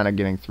 but they're kind of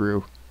getting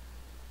through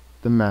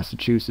the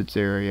Massachusetts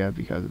area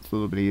because it's a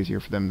little bit easier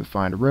for them to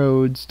find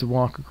roads to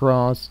walk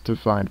across, to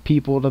find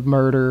people to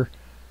murder,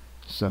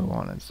 so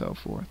on and so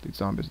forth.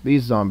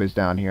 These zombies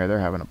down here,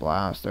 they're having a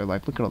blast. They're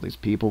like, look at all these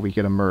people we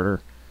get to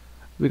murder.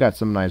 We got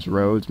some nice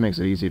roads, makes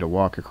it easy to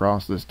walk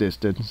across this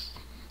distance.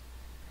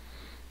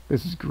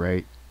 This is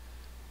great.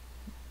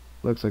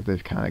 Looks like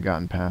they've kind of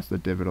gotten past the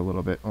divot a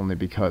little bit, only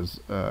because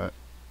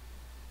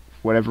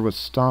whatever was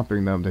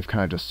stopping them, they've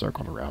kind of just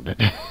circled around it.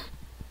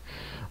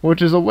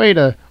 Which is a way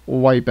to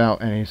wipe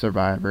out any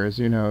survivors.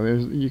 You know,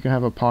 you can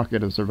have a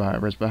pocket of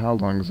survivors, but how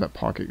long is that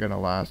pocket going to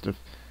last if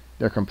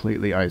they're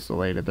completely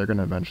isolated? They're going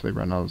to eventually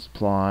run out of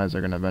supplies.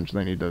 They're going to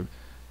eventually need to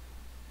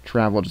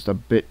travel just a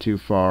bit too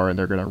far, and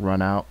they're going to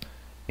run out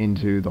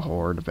into the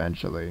horde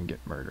eventually and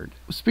get murdered.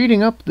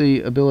 Speeding up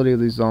the ability of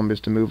these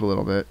zombies to move a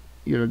little bit,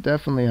 you know,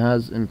 definitely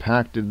has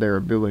impacted their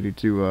ability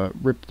to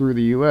rip through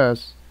the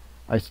U.S.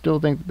 I still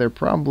think that they're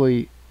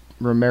probably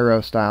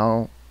Romero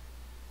style.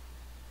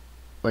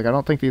 Like, I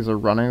don't think these are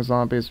running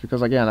zombies,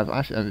 because, again,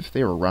 if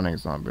they were running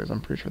zombies,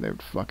 I'm pretty sure they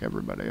would fuck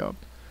everybody up.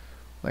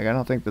 Like, I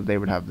don't think that they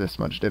would have this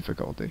much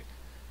difficulty.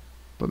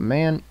 But,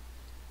 man,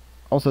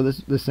 also,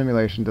 this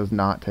simulation does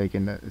not take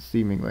into,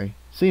 seemingly,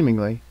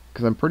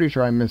 because I'm pretty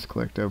sure I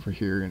misclicked over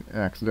here and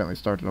accidentally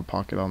started a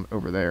pocket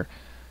over there.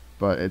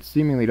 But it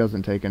seemingly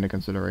doesn't take into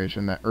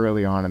consideration that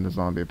early on in the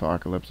zombie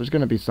apocalypse, there's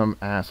going to be some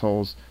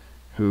assholes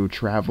who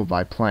travel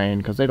by plane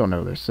because they don't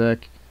know they're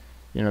sick.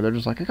 You know, they're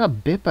just like, I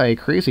got bit by a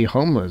crazy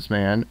homeless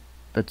man.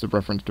 That's a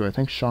reference to, I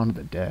think, Shaun of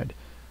the Dead.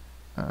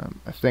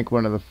 I think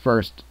one of the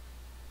first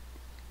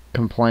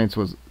complaints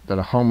was that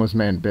a homeless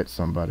man bit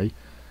somebody.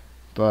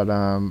 But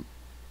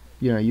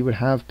you know, you would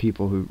have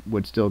people who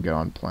would still get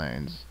on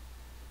planes,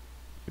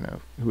 you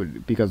know, who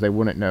would, because they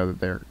wouldn't know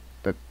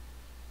that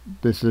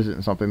this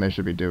isn't something they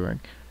should be doing.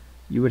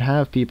 You would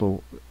have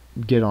people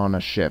get on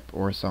a ship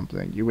or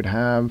something. You would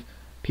have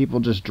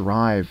people just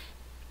drive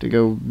to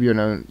go, you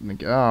know,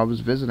 like, oh, I was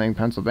visiting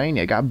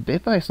Pennsylvania, got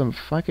bit by some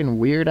fucking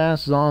weird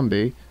ass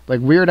zombie, like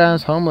weird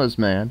ass homeless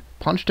man,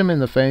 punched him in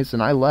the face,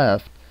 and I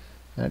left.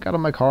 And I got in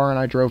my car and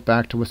I drove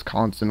back to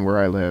Wisconsin where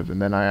I live, and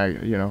then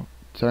you know,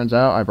 turns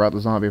out I brought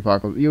the zombie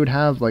apocalypse. You would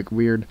have like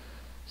weird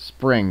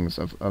springs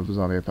of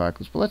zombie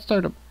apocalypse. But let's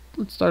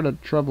start a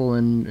trouble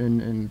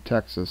in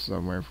Texas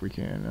somewhere if we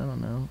can. I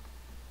don't know.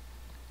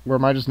 Or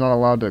am I just not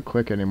allowed to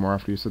click anymore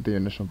after you set the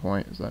initial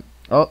point? Is that...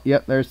 Oh,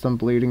 yep, there's some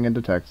bleeding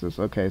into Texas.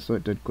 Okay, so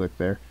it did click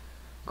there.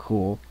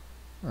 Cool.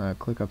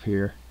 Click up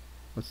here.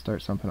 Let's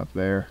start something up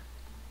there.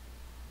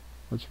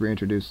 Let's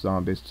reintroduce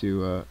zombies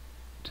to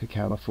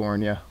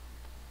California.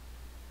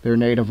 Their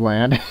native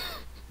land.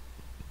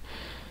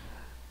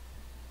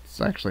 It's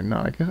actually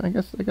not. I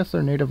guess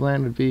their native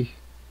land would be...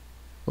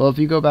 Well, if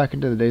you go back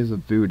into the days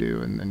of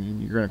voodoo, and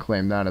then you're going to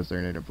claim that as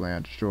their native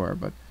land, sure,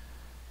 but...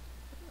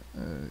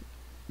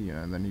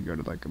 yeah, and then you go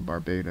to like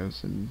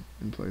Barbados and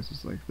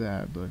places like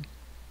that, but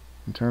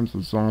in terms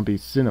of zombie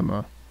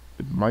cinema,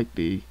 it might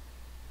be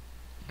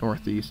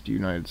Northeast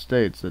United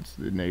States that's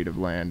the native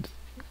land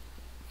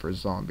for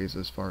zombies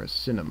as far as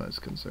cinema is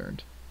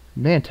concerned.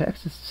 Man,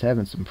 Texas is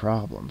having some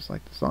problems.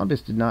 Like, the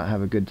zombies did not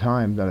have a good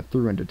time that I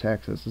threw into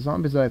Texas. The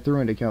zombies that I threw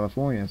into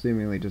California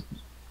seemingly just,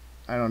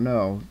 I don't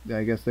know,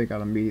 I guess they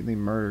got immediately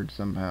murdered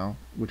somehow,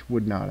 which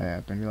would not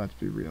happen. Let's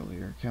be real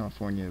here.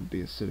 California would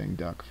be a sitting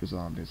duck for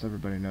zombies.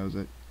 Everybody knows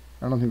it.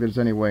 I don't think there's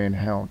any way in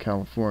hell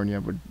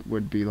California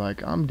would be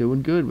like, I'm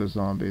doing good with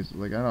zombies.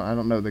 Like, I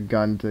don't know the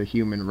gun to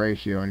human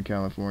ratio in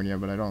California,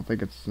 but I don't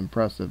think it's as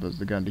impressive as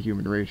the gun to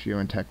human ratio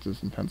in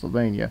Texas and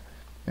Pennsylvania.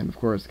 And of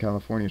course,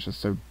 California is just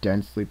so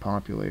densely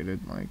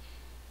populated. Like,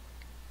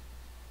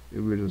 it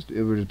would just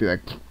be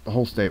like the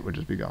whole state would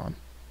just be gone,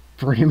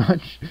 pretty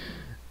much.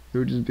 It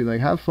would just be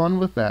like, have fun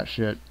with that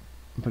shit.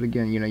 But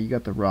again, you know, you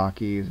got the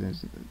Rockies.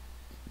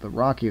 The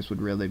Rockies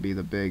would really be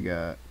the big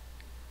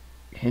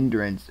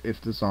hindrance if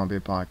the zombie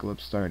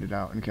apocalypse started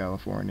out in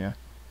California.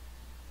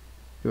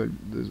 The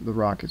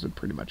Rockies would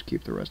pretty much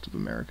keep the rest of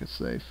America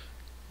safe,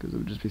 because it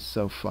would just be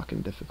so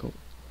fucking difficult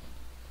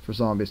for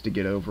zombies to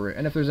get over it.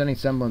 And if there's any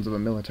semblance of a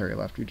military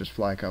left, you just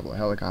fly a couple of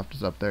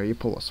helicopters up there, you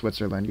pull a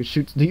Switzerland, you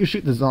shoot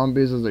the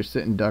zombies as they're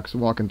sitting ducks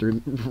walking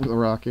through the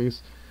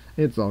Rockies.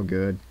 It's all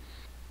good.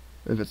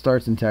 If it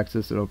starts in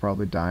Texas, it'll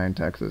probably die in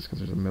Texas, because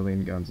there's a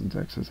million guns in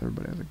Texas.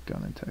 Everybody has a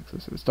gun in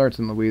Texas. If it starts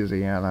in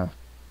Louisiana,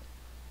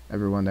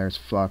 everyone there is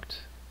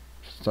fucked.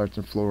 If it starts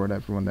in Florida,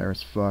 everyone there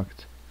is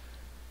fucked.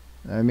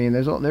 I mean,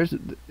 there's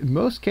in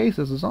most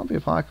cases, the zombie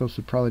apocalypse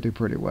would probably do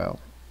pretty well,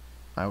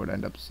 I would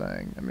end up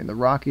saying. I mean, the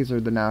Rockies are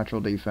the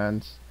natural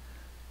defense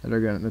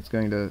that's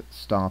going to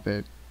stop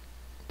it.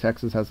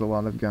 Texas has a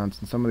lot of guns,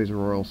 and some of these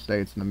rural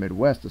states in the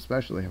Midwest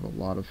especially have a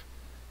lot of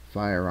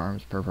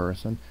firearms per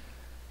person.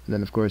 And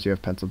then, of course, you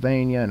have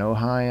Pennsylvania and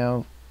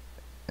Ohio,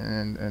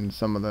 and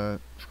some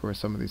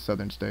of these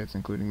southern states,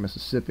 including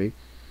Mississippi,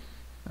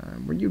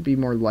 where you'd be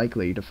more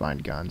likely to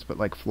find guns. But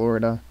like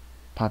Florida,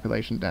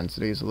 population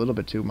density is a little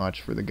bit too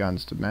much for the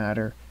guns to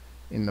matter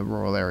in the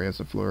rural areas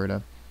of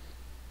Florida.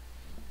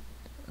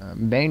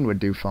 Maine would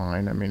do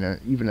fine. I mean,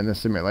 even in this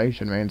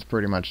simulation, Maine's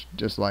pretty much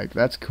just like,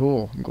 that's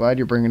cool. I'm glad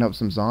you're bringing up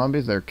some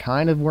zombies. They're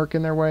kind of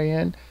working their way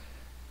in,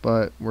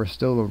 but we're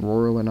still a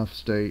rural enough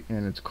state,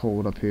 and it's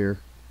cold up here.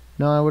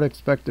 No, I would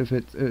expect if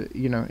it's,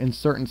 you know, in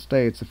certain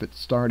states, if it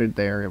started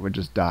there, it would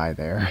just die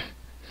there.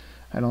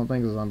 I don't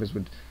think the zombies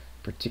would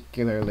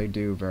particularly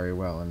do very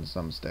well in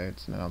some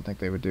states, and I don't think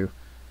they would do...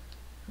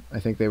 I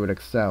think they would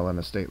excel in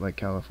a state like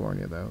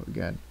California, though,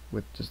 again,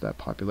 with just that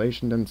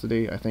population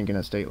density. I think in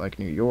a state like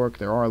New York,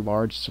 there are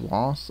large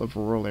swaths of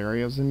rural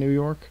areas in New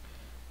York,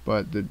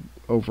 but the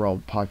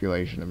overall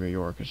population of New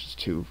York is just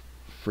too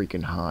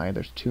freaking high.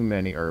 There's too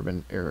many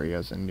urban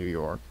areas in New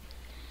York.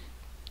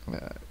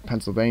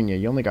 Pennsylvania,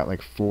 you only got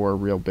like 4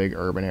 real big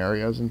urban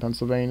areas in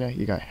Pennsylvania.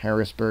 You got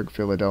Harrisburg,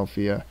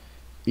 Philadelphia,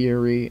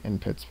 Erie,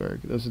 and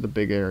Pittsburgh. Those are the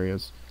big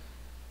areas.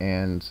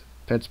 And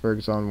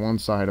Pittsburgh's on one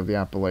side of the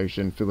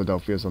Appalachian,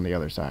 Philadelphia's on the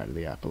other side of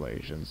the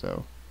Appalachian,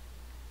 so,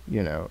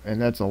 you know,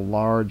 and that's a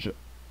large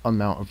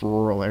amount of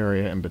rural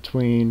area in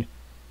between.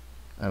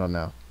 I don't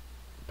know.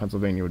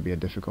 Pennsylvania would be a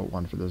difficult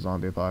one for the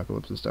zombie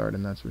apocalypse to start,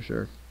 and that's for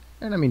sure.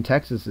 And I mean,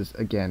 Texas,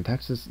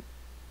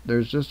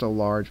 there's just a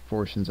large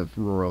portions of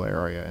rural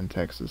area in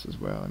Texas as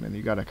well. I mean,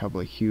 you got a couple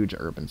of huge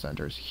urban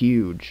centers.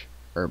 You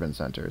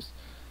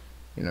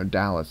know,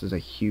 Dallas is a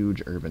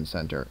huge urban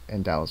center,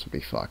 and Dallas would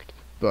be fucked.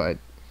 But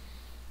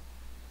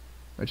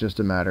it's just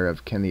a matter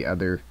of,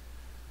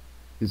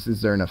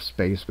 is there enough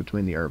space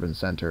between the urban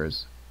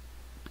centers?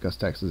 Because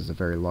Texas is a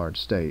very large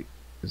state.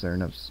 Is there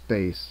enough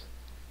space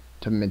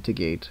to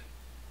mitigate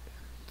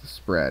the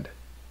spread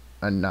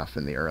enough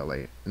in the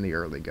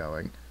early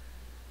going?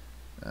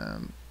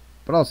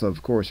 But also,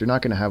 of course, you're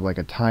not going to have like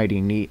a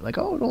tidy, neat, like,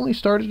 oh, it only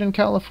started in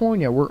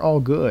California, we're all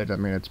good. I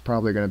mean, it's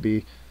probably going to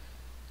be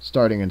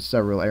starting in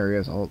several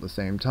areas all at the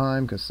same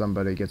time because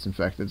somebody gets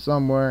infected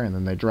somewhere and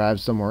then they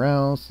drive somewhere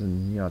else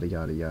and yada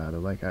yada yada,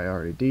 like I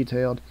already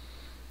detailed.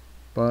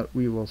 But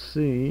we will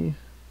see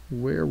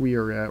where we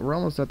are at. We're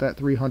almost at that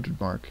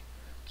 300 mark.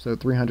 So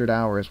 300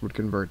 hours would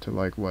convert to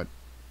like, what,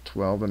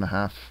 12 and a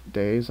half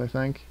days, I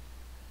think?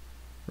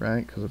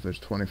 Right? Because if there's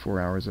 24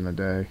 hours in a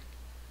day,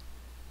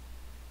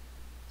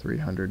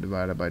 300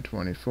 divided by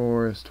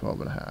 24 is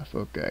 12 and a half.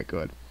 Okay,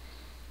 good.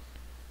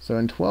 So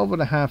in 12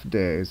 and a half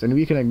days, and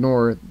we can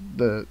ignore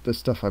the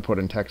stuff I put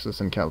in Texas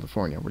and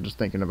California. We're just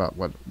thinking about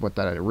what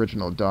that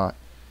original dot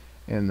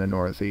in the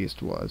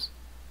Northeast was.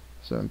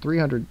 So in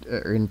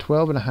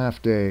 12 and a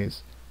half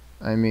days,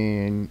 I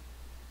mean,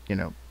 you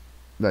know,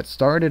 that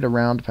started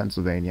around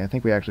Pennsylvania. I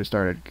think we actually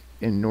started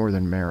in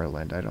northern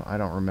Maryland. I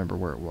don't remember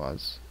where it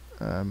was.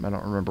 I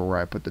don't remember where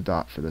I put the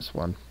dot for this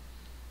one.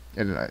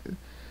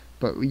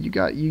 But you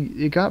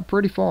got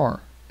pretty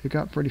far. It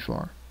got pretty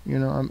far. You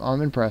know,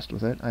 I'm impressed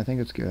with it. I think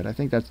it's good. I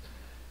think that's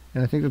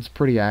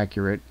pretty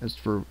accurate as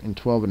for in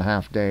 12 and a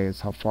half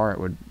days how far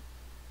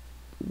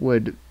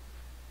it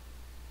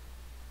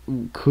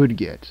could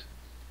get.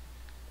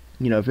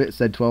 You know, if it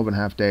said 12 and a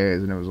half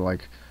days and it was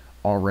like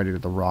already to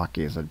the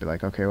Rockies, I'd be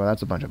like, okay, well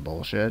that's a bunch of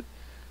bullshit,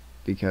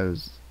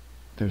 because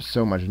there's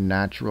so much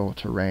natural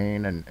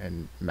terrain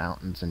and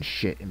mountains and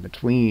shit in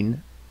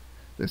between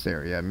this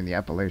area. I mean, the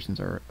Appalachians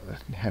are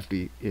a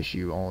hefty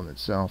issue all in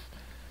itself.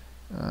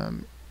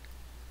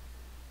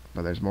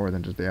 But there's more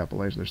than just the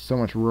Appalachians. There's so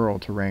much rural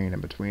terrain in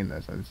between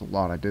this. It's a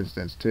lot of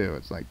distance, too.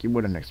 It's like, you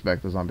wouldn't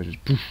expect the zombies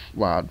just poof,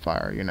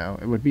 wildfire, you know?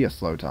 It would be a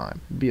slow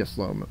time. It'd be a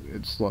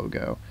slow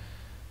go.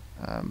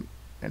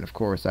 And of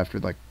course, after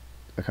like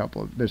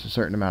there's a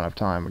certain amount of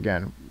time,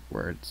 again,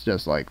 where it's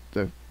just like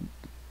the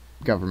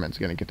government's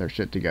going to get their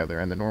shit together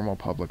and the normal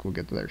public will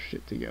get their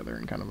shit together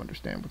and kind of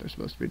understand what they're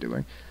supposed to be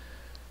doing.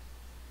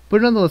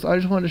 But nonetheless, I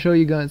just wanted to show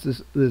you guys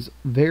this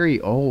very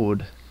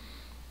old,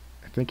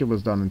 I think it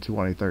was done in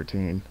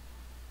 2013,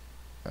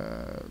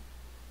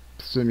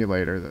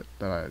 simulator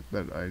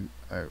that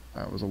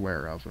I was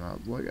aware of, and I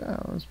was like,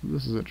 oh,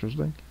 this is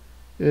interesting.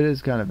 It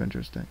is kind of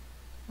interesting,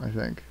 I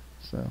think.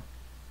 So,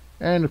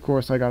 and of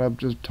course, I gotta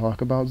just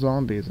talk about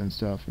zombies and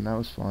stuff, and that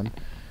was fun.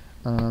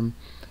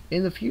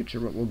 In the future,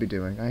 what we'll be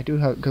doing,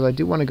 because I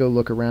do want to go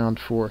look around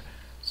for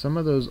some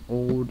of those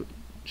old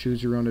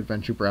choose your own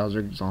adventure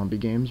browser zombie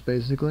games,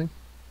 basically.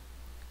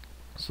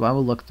 So I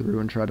will look through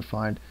and try to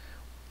find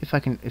if I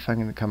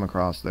can come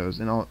across those,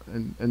 and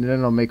then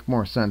it'll make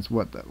more sense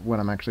what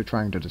I'm actually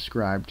trying to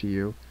describe to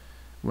you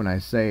when I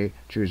say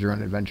choose your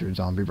own adventure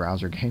zombie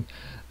browser game.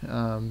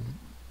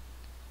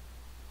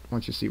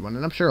 Once you see one,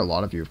 and I'm sure a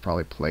lot of you have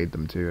probably played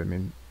them too. I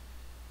mean,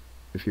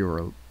 if you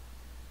were,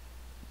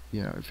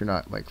 if you're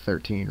not like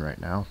 13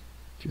 right now,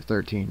 if you're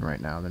 13 right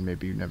now, then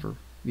maybe you never,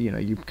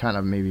 you kind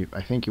of maybe,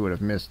 I think you would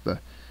have missed the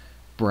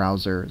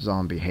browser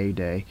zombie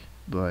heyday,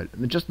 but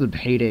just the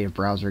heyday of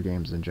browser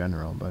games in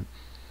general. But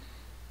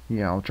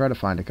I'll try to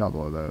find a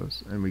couple of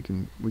those, and we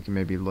can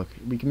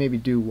maybe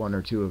do one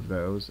or two of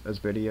those as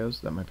videos.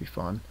 That might be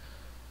fun,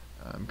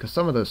 because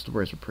some of those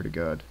stories are pretty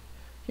good.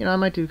 I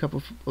might do a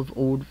couple of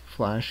old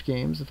Flash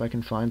games if I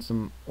can find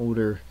some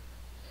older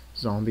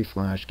zombie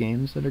Flash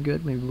games that are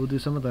good. Maybe we'll do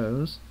some of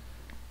those.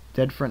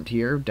 Dead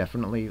Frontier,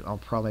 definitely. I'll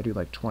probably do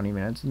like 20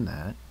 minutes in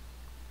that.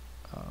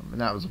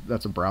 And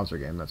that's a browser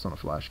game. That's not a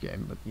Flash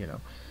game, but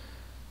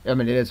I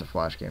mean, it is a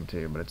Flash game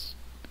too, but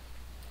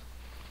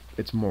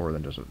it's more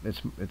than just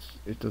it's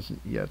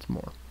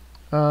more.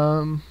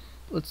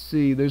 Let's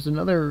see. There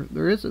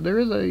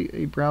is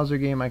a browser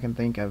game I can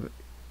think of.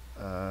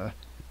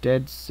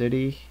 Dead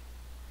City.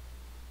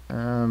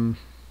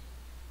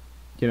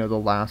 The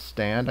Last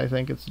Stand. I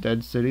think it's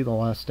Dead City, The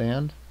Last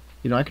Stand.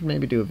 I could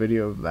maybe do a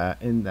video of that,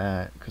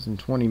 because in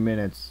 20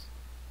 minutes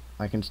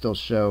I can still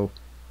show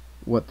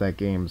what that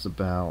game's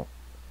about,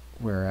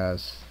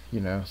 whereas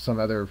some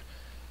other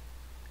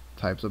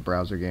types of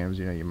browser games,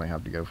 you might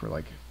have to go for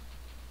like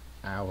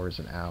hours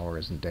and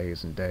hours and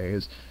days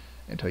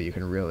until you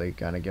can really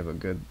kind of give a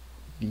good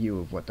view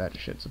of what that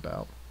shit's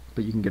about.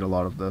 But you can get a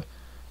lot of the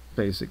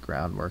basic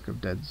groundwork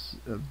of Dead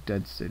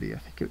City. I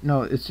think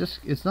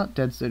it's not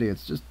Dead City,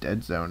 it's just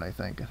Dead Zone. I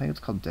think it's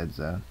called Dead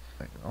Zone.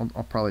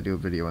 I'll probably do a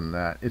video on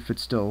that if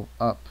it's still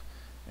up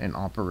and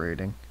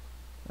operating.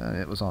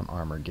 It was on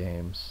Armor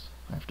Games.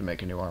 I have to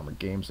make a new Armor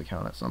Games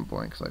account at some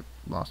point because I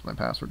lost my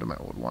password to my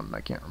old one and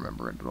I can't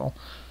remember it at all.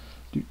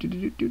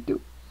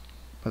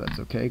 But that's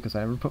okay, because I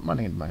never put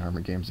money into my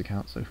Armor Games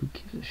account, so who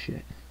gives a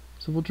shit?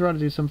 So we'll try to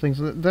do some things.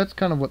 That's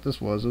kind of what this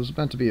was. It was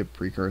meant to be a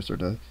precursor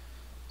to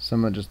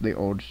some of just the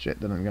old shit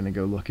that I'm going to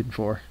go looking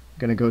for. I'm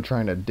going to go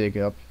trying to dig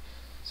up,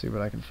 see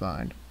what I can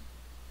find.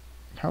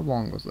 How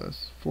long was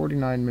this?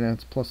 49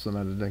 minutes plus some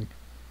editing.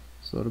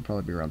 So it'll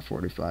probably be around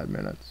 45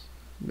 minutes.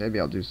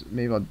 Maybe I'll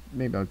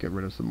get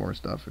rid of some more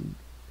stuff, and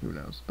who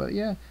knows. But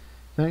yeah,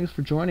 thanks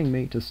for joining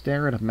me to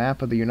stare at a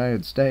map of the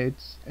United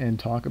States and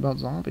talk about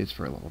zombies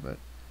for a little bit.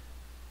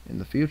 In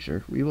the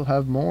future, we will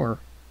have more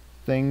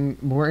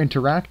more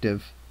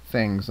interactive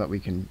things that we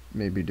can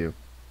maybe do.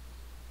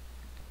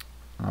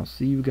 I'll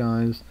see you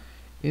guys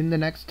in the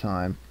next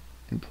time,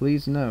 and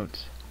please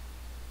note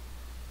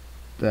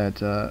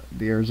that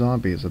there are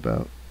zombies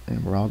about,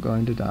 and we're all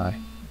going to die.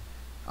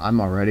 I'm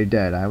already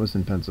dead. I was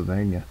in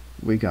Pennsylvania.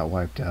 We got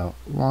wiped out.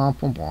 Womp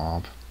womp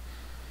womp.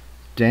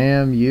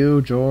 Damn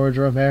you, George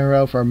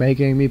Romero, for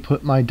making me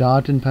put my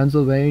dot in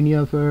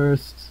Pennsylvania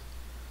first.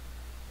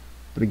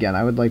 But again,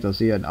 I would like to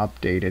see an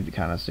updated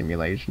kind of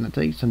simulation that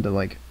takes into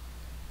like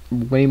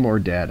way more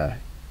data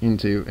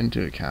into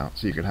account,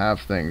 so you could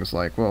have things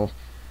like, well,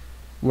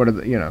 what are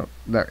the,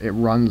 that it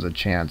runs a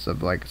chance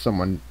of like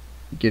someone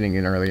getting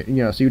in early,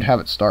 so you'd have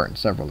it start in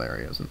several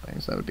areas and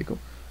things. That would be cool.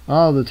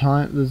 Oh,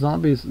 the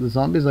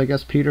zombies I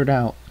guess petered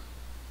out.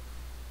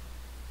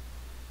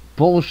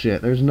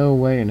 Bullshit. There's no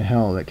way in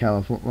hell that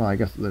California, well, I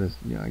guess that is,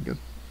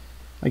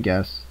 I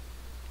guess.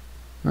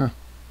 Huh.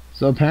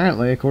 So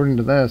apparently, according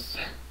to this,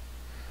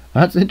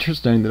 that's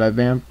interesting that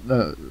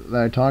that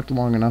I talked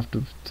long enough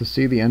to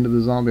see the end of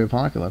the zombie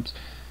apocalypse.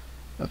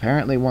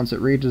 Apparently, once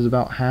it reaches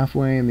about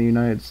halfway in the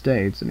United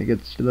States and it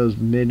gets to those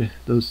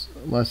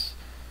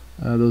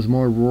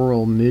more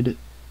rural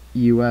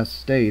mid-U.S.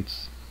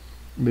 states,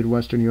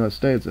 Midwestern U.S.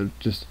 states,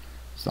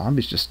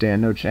 zombies just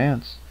stand no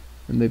chance.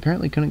 And they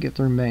apparently couldn't get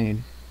through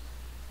Maine,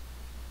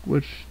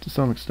 which to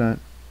some extent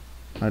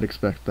I'd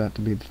expect that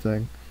to be the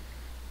thing.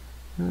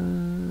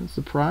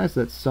 Surprised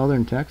that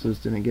southern Texas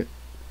didn't get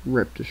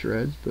ripped to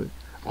shreds, but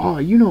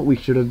you know what we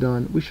should have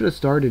done? We should have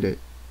started it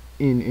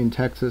in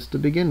Texas to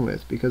begin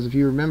with, because if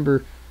you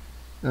remember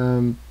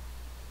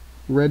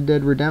Red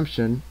Dead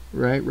Redemption,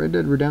 right? Red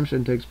Dead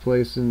Redemption takes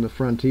place in the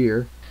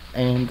frontier,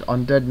 and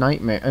Undead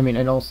Nightmare,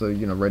 and also,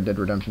 Red Dead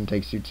Redemption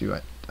takes you to,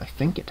 I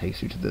think it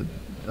takes you to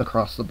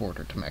across the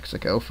border to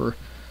Mexico for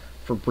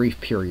brief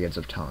periods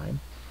of time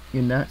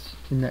in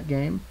that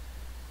game.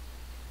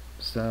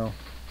 So,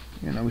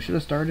 we should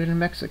have started in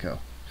Mexico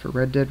for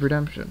Red Dead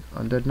Redemption,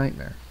 Undead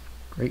Nightmare.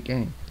 Great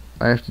game.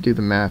 I have to do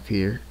the math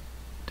here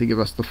to give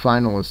us the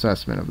final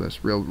assessment of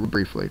this, real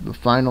briefly. The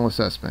final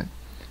assessment.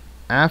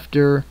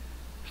 After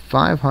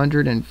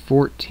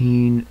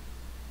 514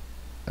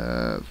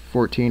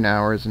 14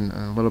 hours and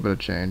a little bit of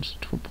change,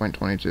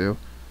 0.22.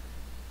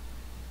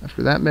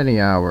 After that many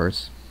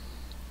hours,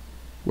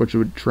 which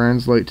would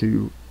translate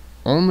to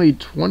only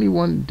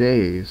 21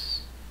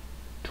 days,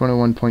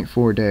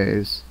 21.4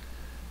 days,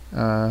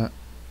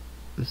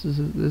 this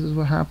is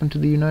what happened to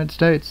the United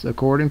States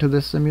according to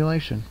this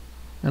simulation.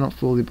 I don't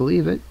fully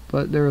believe it,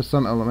 but there are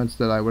some elements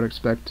that I would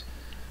expect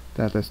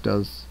that this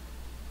does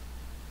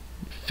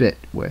fit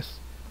with.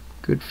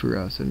 Good for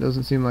us. It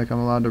doesn't seem like I'm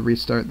allowed to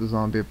restart the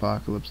zombie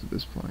apocalypse at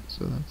this point,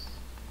 so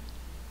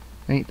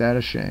ain't that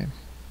a shame.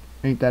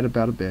 Ain't that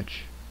about a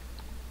bitch.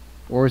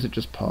 Or is it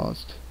just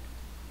paused?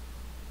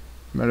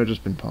 It might have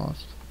just been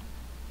paused.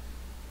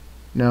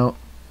 No,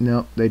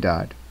 they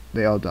died.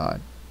 They all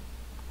died.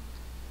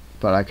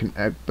 But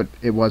but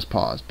it was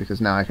paused,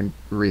 because now I can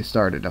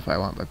restart it if I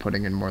want by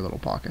putting in more little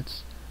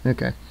pockets.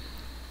 Okay.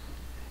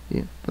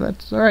 Yeah, but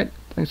that's alright.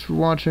 Thanks for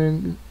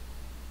watching.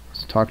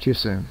 Let's talk to you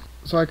soon.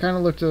 So I kind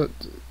of looked at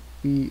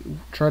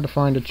tried to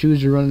find a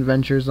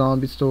choose-your-own-adventure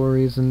zombie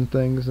stories and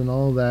things and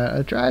all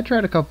that. I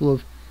tried a couple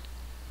of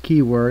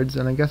keywords,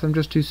 and I guess I'm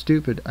just too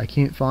stupid. I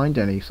can't find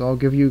any, so I'll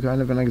give you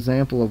kind of an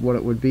example of what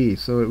it would be.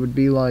 So it would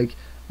be like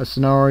a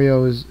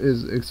scenario is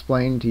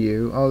explained to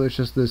you. Oh, there's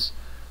just this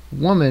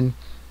woman,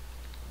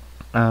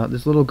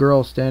 this little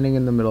girl standing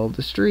in the middle of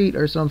the street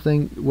or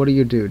something. What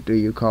do? Do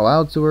you call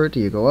out to her? Do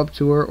you go up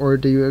to her? Or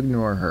do you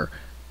ignore her?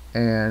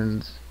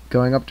 And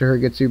going up to her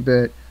gets you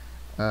bit.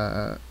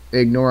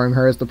 Ignoring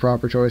her is the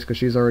proper choice because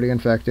she's already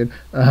infected.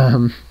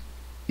 And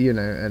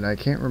I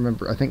can't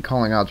remember. I think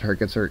calling out to her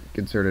gets her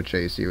to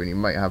chase you, and you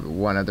might have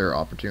one other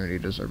opportunity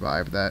to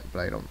survive that, but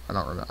I don't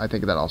remember. I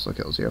think that also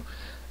kills you.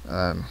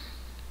 But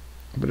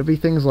it'd be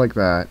things like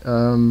that.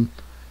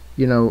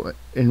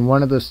 In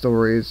one of the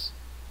stories,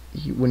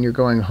 when you're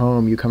going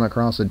home, you come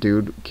across a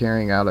dude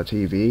carrying out a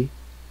TV,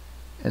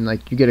 and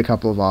like you get a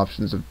couple of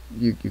options of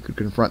you could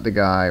confront the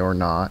guy or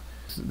not.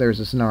 There's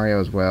a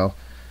scenario as well.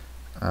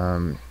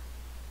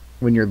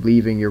 When you're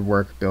leaving your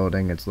work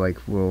building, it's like,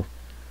 well,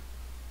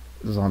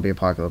 the zombie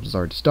apocalypse has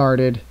already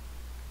started.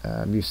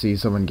 You see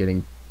someone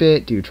getting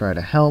bit. Do you try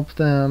to help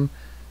them?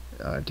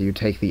 Do you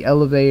take the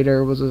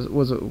elevator? Was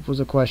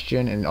a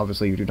question, and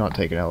obviously you do not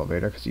take an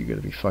elevator because you got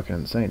to be fucking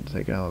insane to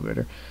take an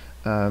elevator.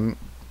 Do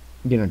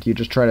you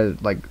just try to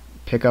like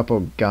pick up a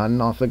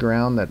gun off the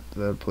ground that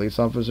the police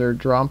officer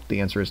dropped? The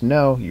answer is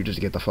no. You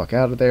just get the fuck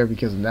out of there,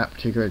 because in that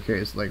particular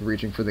case, like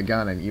reaching for the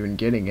gun and even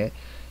getting it,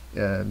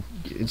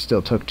 it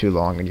still took too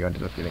long, and you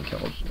ended up getting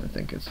killed. I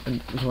think it's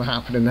what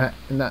happened in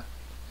that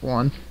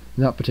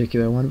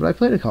particular one. But I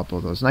played a couple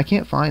of those, and I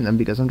can't find them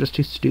because I'm just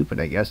too stupid,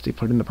 I guess, to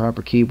put in the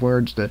proper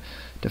keywords to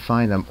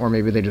find them, or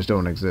maybe they just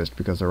don't exist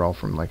because they're all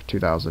from like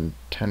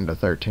 2010 to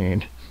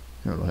 13.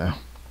 I don't know.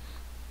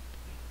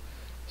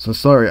 So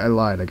sorry, I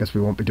lied. I guess we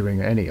won't be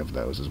doing any of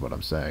those, is what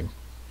I'm saying.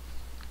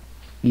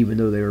 Even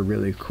though they were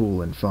really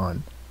cool and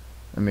fun.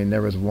 I mean,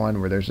 there was one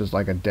where there's just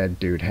like a dead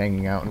dude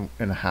hanging out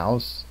in a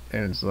house,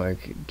 and it's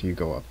like, do you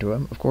go up to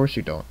him? Of course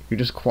you don't. You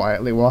just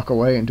quietly walk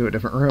away into a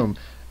different room,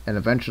 and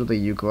eventually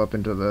you go up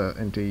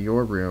into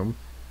your room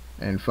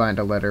and find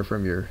a letter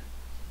from your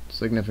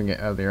significant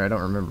other. I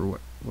don't remember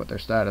what their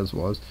status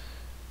was.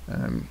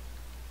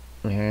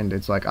 And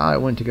it's like, I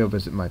went to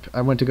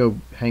go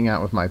hang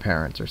out with my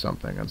parents or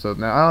something. And so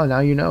now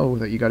you know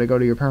that you got to go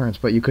to your parents,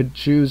 but you could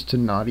choose to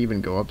not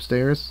even go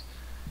upstairs,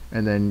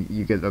 and then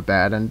you get a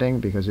bad ending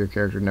because your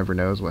character never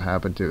knows what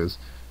happened to his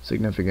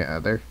significant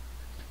other.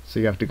 So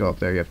you have to go up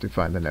there, you have to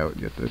find the note,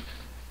 you have to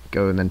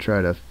go and then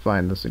try to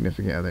find the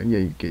significant other. Yeah,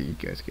 you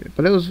guys get it.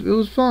 But it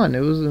was fun. It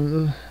was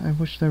I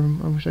wish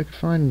I could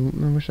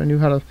find. I wish I knew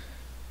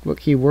what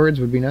keywords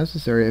would be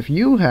necessary. If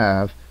you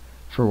have,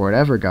 for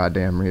whatever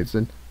goddamn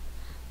reason,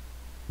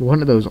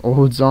 one of those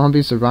old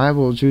zombie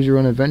survival choose your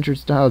own adventure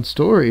styled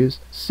stories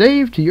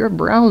saved to your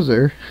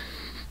browser,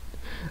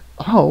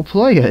 I'll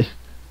play it,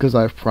 because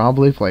I've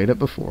probably played it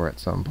before at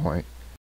some point.